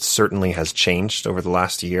Christ, but it certainly has changed over the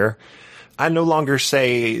last year. I no longer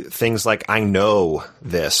say things like, I know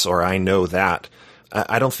this or I know that.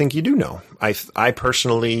 I don't think you do know. I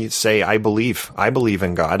personally say I believe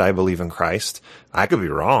in God. I believe in Christ. I could be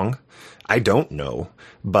wrong. I don't know,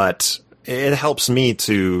 but it helps me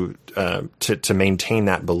to maintain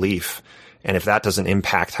that belief. And if that doesn't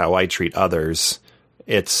impact how I treat others,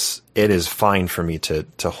 it is fine for me to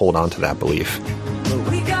hold on to that belief.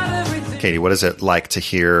 Katie, what is it like to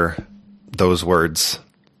hear those words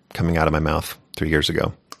coming out of my mouth 3 years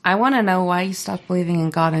ago? I want to know why you stopped believing in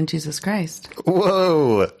God and Jesus Christ.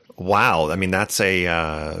 Whoa. Wow. I mean, that's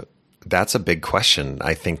a big question.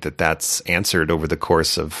 I think that's answered over the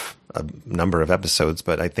course of a number of episodes,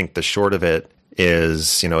 but I think the short of it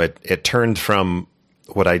is, it turned from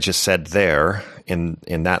what I just said there in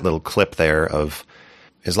that little clip there of,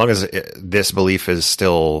 as long as this belief is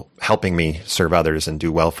still helping me serve others and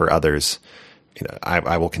do well for others,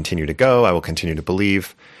 I will continue to go. I will continue to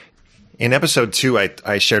believe. In episode 2,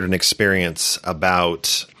 I shared an experience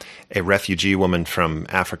about a refugee woman from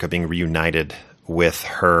Africa being reunited with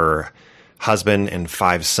her husband and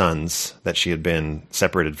 5 sons that she had been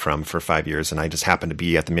separated from for 5 years. And I just happened to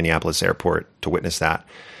be at the Minneapolis airport to witness that.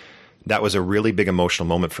 That was a really big emotional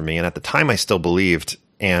moment for me. And at the time, I still believed.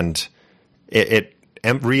 And it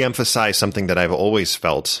re-emphasized something that I've always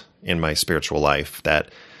felt in my spiritual life,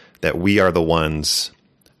 that we are the ones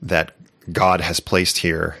that God has placed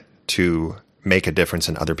here to make a difference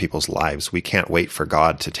in other people's lives. We can't wait for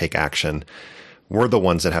God to take action. We're the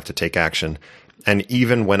ones that have to take action. And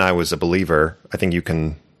even when I was a believer, I think you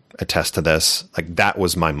can attest to this, like that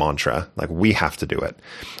was my mantra, like we have to do it.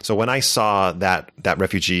 So when I saw that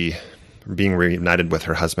refugee being reunited with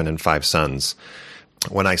her husband and 5 sons,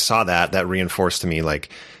 when I saw that reinforced to me, like,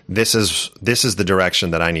 this is the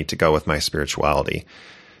direction that I need to go with my spirituality.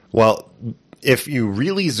 Well, if you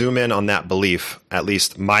really zoom in on that belief, at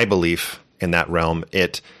least my belief in that realm,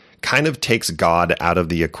 it kind of takes God out of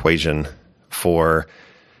the equation for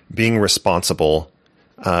being responsible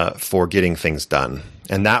for getting things done.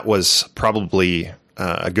 And that was probably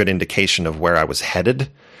a good indication of where I was headed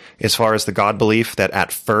as far as the God belief, that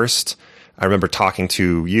at first I remember talking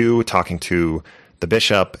to the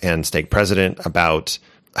bishop and stake president about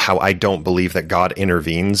how I don't believe that God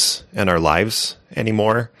intervenes in our lives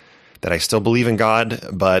anymore, that I still believe in God,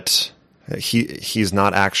 but he's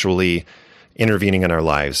not actually intervening in our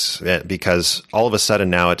lives, because all of a sudden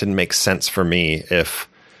now it didn't make sense for me if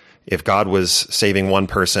God was saving one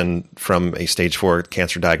person from a stage 4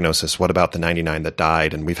 cancer diagnosis, what about the 99 that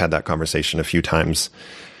died? And we've had that conversation a few times.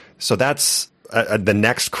 So that's the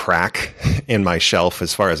next crack in my shelf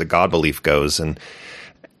as far as a God belief goes. And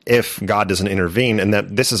if God doesn't intervene, and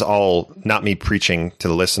that this is all not me preaching to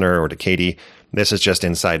the listener or to Katie, this is just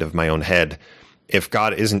inside of my own head. If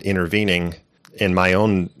God isn't intervening in my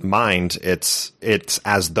own mind, it's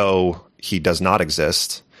as though he does not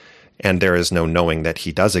exist, and there is no knowing that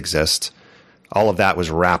he does exist. All of that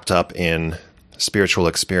was wrapped up in spiritual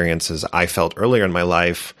experiences I felt earlier in my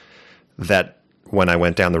life that, when I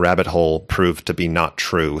went down the rabbit hole, proved to be not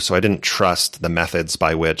true. So I didn't trust the methods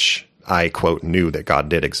by which I, quote, knew that God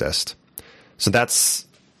did exist. So that's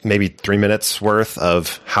maybe 3 minutes worth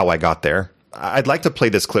of how I got there. I'd like to play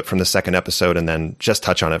this clip from the second episode and then just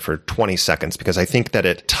touch on it for 20 seconds, because I think that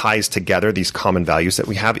it ties together these common values that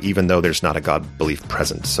we have, even though there's not a God belief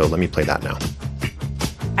present. So let me play that now.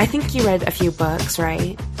 I think you read a few books,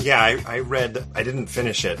 right? Yeah, I didn't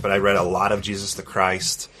finish it, but I read a lot of Jesus the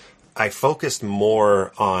Christ. I focused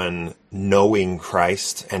more on knowing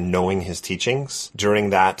Christ and knowing his teachings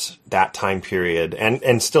during that time period,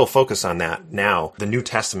 and still focus on that now. The New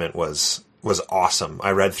Testament was awesome.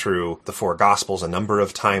 I read through the 4 Gospels a number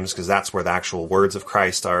of times because that's where the actual words of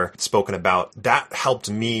Christ are spoken about. That helped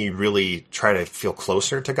me really try to feel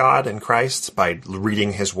closer to God and Christ by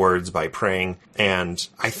reading his words, by praying. And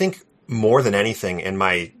I think more than anything in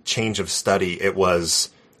my change of study, it was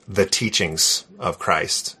the teachings of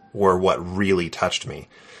Christ were what really touched me.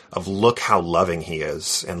 Of look how loving he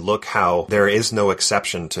is, and look how there is no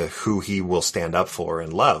exception to who he will stand up for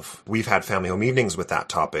and love. We've had family home evenings with that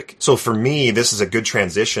topic. So for me, this is a good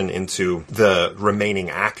transition into the remaining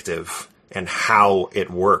active and how it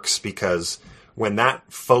works, because when that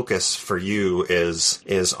focus for you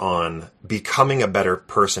is on becoming a better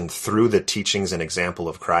person through the teachings and example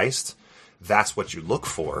of Christ, that's what you look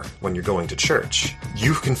for when you're going to church.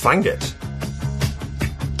 You can find it.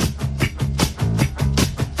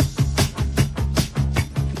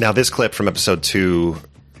 Now, this clip from episode 2,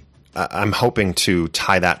 I'm hoping to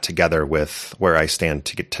tie that together with where I stand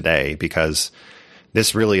today, because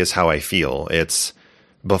this really is how I feel. It's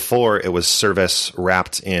before it was service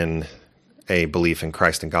wrapped in a belief in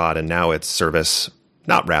Christ and God, and now it's service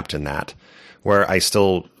not wrapped in that, where I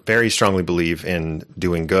still very strongly believe in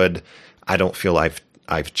doing good. I don't feel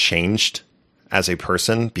I've changed as a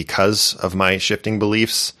person because of my shifting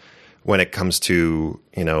beliefs when it comes to,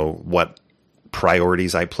 what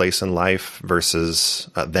priorities I place in life versus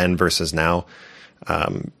then versus now.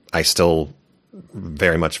 I still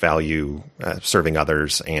very much value serving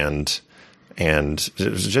others and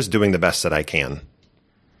just doing the best that I can.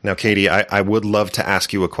 Now, Katie, I would love to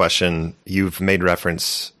ask you a question. You've made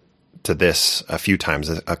reference to this a few times,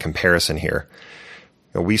 a comparison here.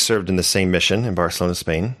 We served in the same mission in Barcelona,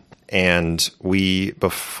 Spain, and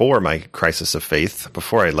before my crisis of faith,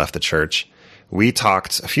 before I left the church, we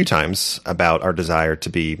talked a few times about our desire to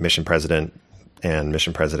be mission president and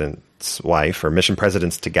mission president's wife, or mission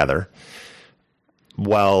presidents together.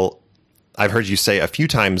 Well, I've heard you say a few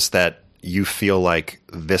times that you feel like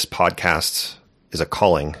this podcast is a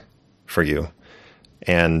calling for you.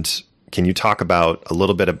 And can you talk about a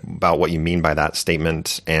little bit about what you mean by that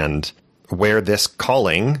statement and where this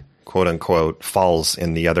calling, quote unquote, falls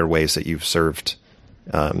in the other ways that you've served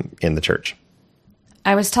in the church?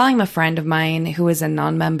 I was telling a friend of mine who was a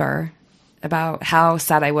non-member about how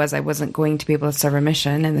sad I wasn't going to be able to serve a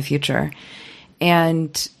mission in the future.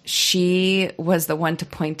 And she was the one to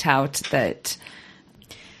point out that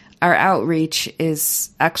our outreach is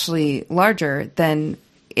actually larger than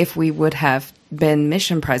if we would have been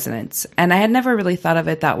mission presidents. And I had never really thought of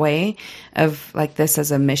it that way, of like this as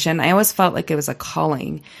a mission. I always felt like it was a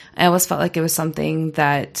calling. I always felt like it was something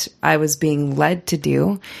that I was being led to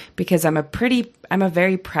do, because I'm a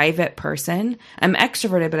very private person. I'm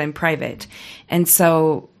extroverted, but I'm private. And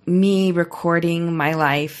so me recording my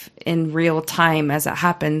life in real time as it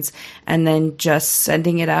happens, and then just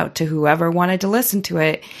sending it out to whoever wanted to listen to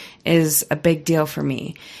it, is a big deal for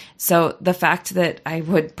me. So the fact that I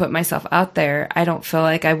would put myself out there, I don't feel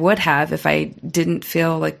like I would have if I didn't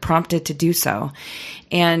feel like prompted to do so.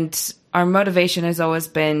 And our motivation has always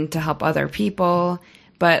been to help other people,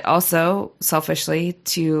 but also selfishly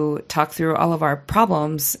to talk through all of our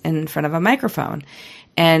problems in front of a microphone.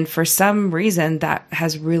 And for some reason, that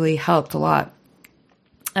has really helped a lot.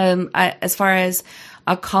 As far as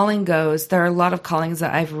a calling goes, there are a lot of callings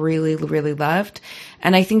that I've really, really loved.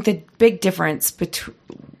 And I think the big difference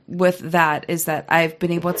with that is that I've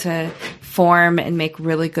been able to form and make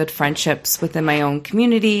really good friendships within my own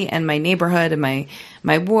community and my neighborhood and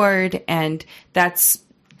my ward. And that's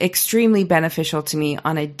extremely beneficial to me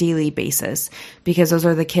on a daily basis, because those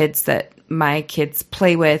are the kids that my kids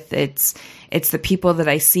play with. It's the people that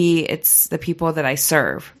I see. It's the people that I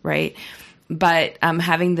serve, right? But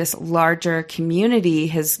having this larger community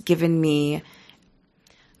has given me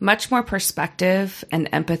much more perspective and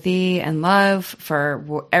empathy and love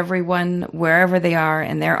for everyone, wherever they are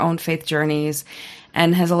in their own faith journeys,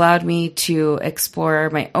 and has allowed me to explore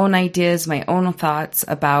my own ideas, my own thoughts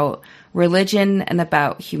about religion and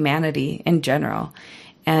about humanity in general.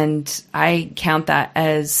 And I count that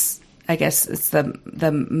as, I guess it's the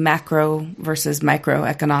macro versus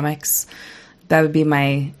microeconomics. That would be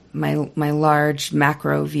my large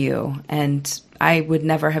macro view. And I would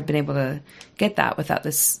never have been able to get that without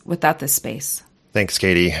this space. Thanks,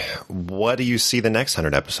 Katie. What do you see the next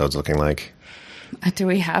 100 episodes looking like? Do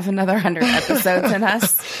we have another 100 episodes in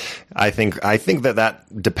us? I think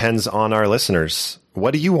that depends on our listeners.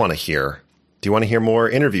 What do you want to hear? Do you want to hear more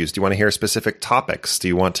interviews? Do you want to hear specific topics? Do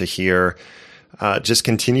you want to hear just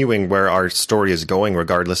continuing where our story is going,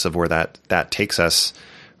 regardless of where that takes us?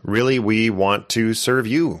 Really, we want to serve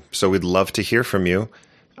you. So we'd love to hear from you.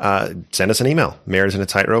 Send us an email,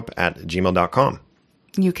 marriageinaatightrope@gmail.com.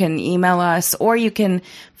 You can email us, or you can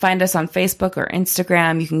find us on Facebook or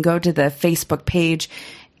Instagram. You can go to the Facebook page.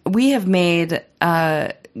 We have made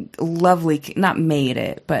not made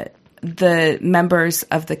it, but the members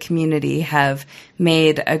of the community have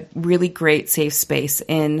made a really great safe space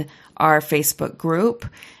in our Facebook group,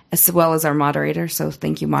 as well as our moderators. So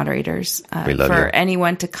thank you, moderators, for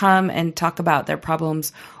anyone to come and talk about their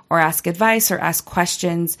problems or ask advice or ask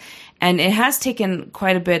questions. And it has taken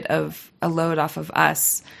quite a bit of a load off of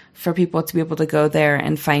us for people to be able to go there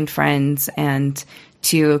and find friends and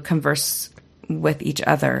to converse with each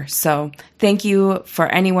other. So thank you for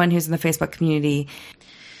anyone who's in the Facebook community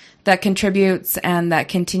that contributes and that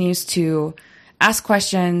continues to ask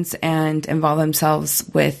questions and involve themselves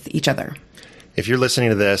with each other. If you're listening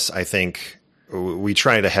to this, I think we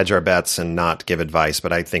try to hedge our bets and not give advice,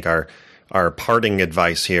 but I think our parting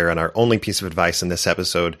advice here and our only piece of advice in this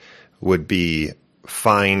episode would be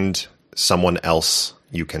find someone else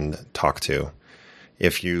you can talk to.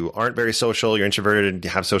 If you aren't very social, you're introverted, you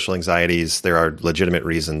have social anxieties, there are legitimate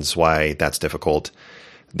reasons why that's difficult.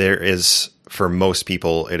 There is, for most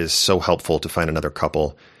people, it is so helpful to find another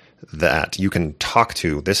couple that you can talk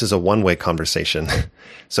to. This is a one-way conversation.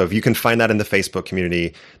 So if you can find that in the Facebook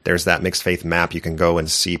community, there's that mixed faith map. You can go and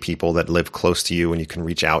see people that live close to you, and you can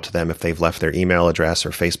reach out to them if they've left their email address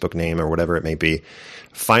or Facebook name or whatever it may be.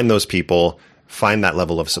 Find those people, find that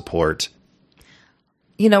level of support.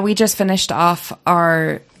 You know, we just finished off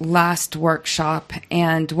our last workshop,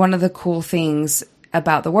 and one of the cool things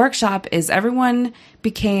about the workshop is everyone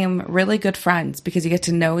became really good friends because you get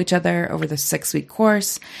to know each other over the 6-week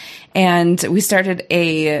course. And we started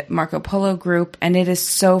a Marco Polo group, and it is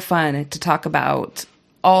so fun to talk about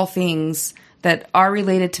all things that are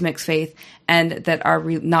related to mixed faith and that are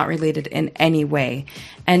not related in any way.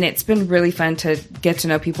 And it's been really fun to get to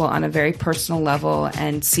know people on a very personal level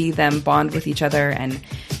and see them bond with each other and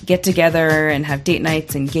get together and have date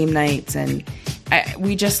nights and game nights. And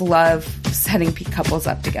we just love setting couples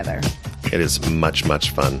up together. It is much,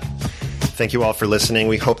 much fun. Thank you all for listening.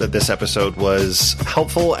 We hope that this episode was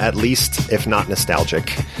helpful, at least, if not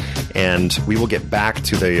nostalgic. And we will get back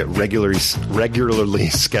to the regularly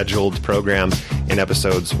scheduled program in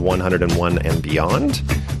episodes 101 and beyond.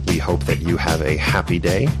 We hope that you have a happy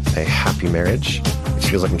day, a happy marriage. It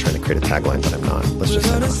feels like I'm trying to create a tagline, but I'm not. Let's just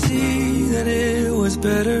We're gonna see that it was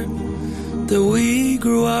better that we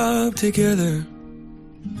grew up together.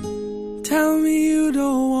 Tell me you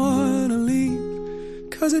don't wanna leave,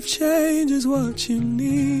 'cause if change is what you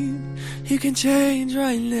need, you can change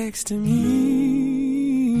right next to me.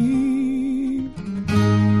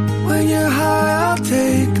 When you're high, I'll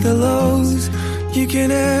take the lows. You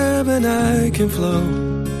can ebb and I can flow.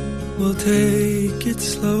 We'll take it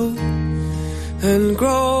slow and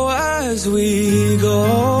grow as we go.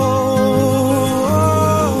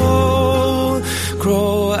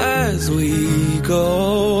 Grow as we go.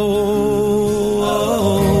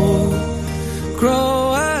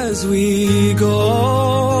 Grow as we go.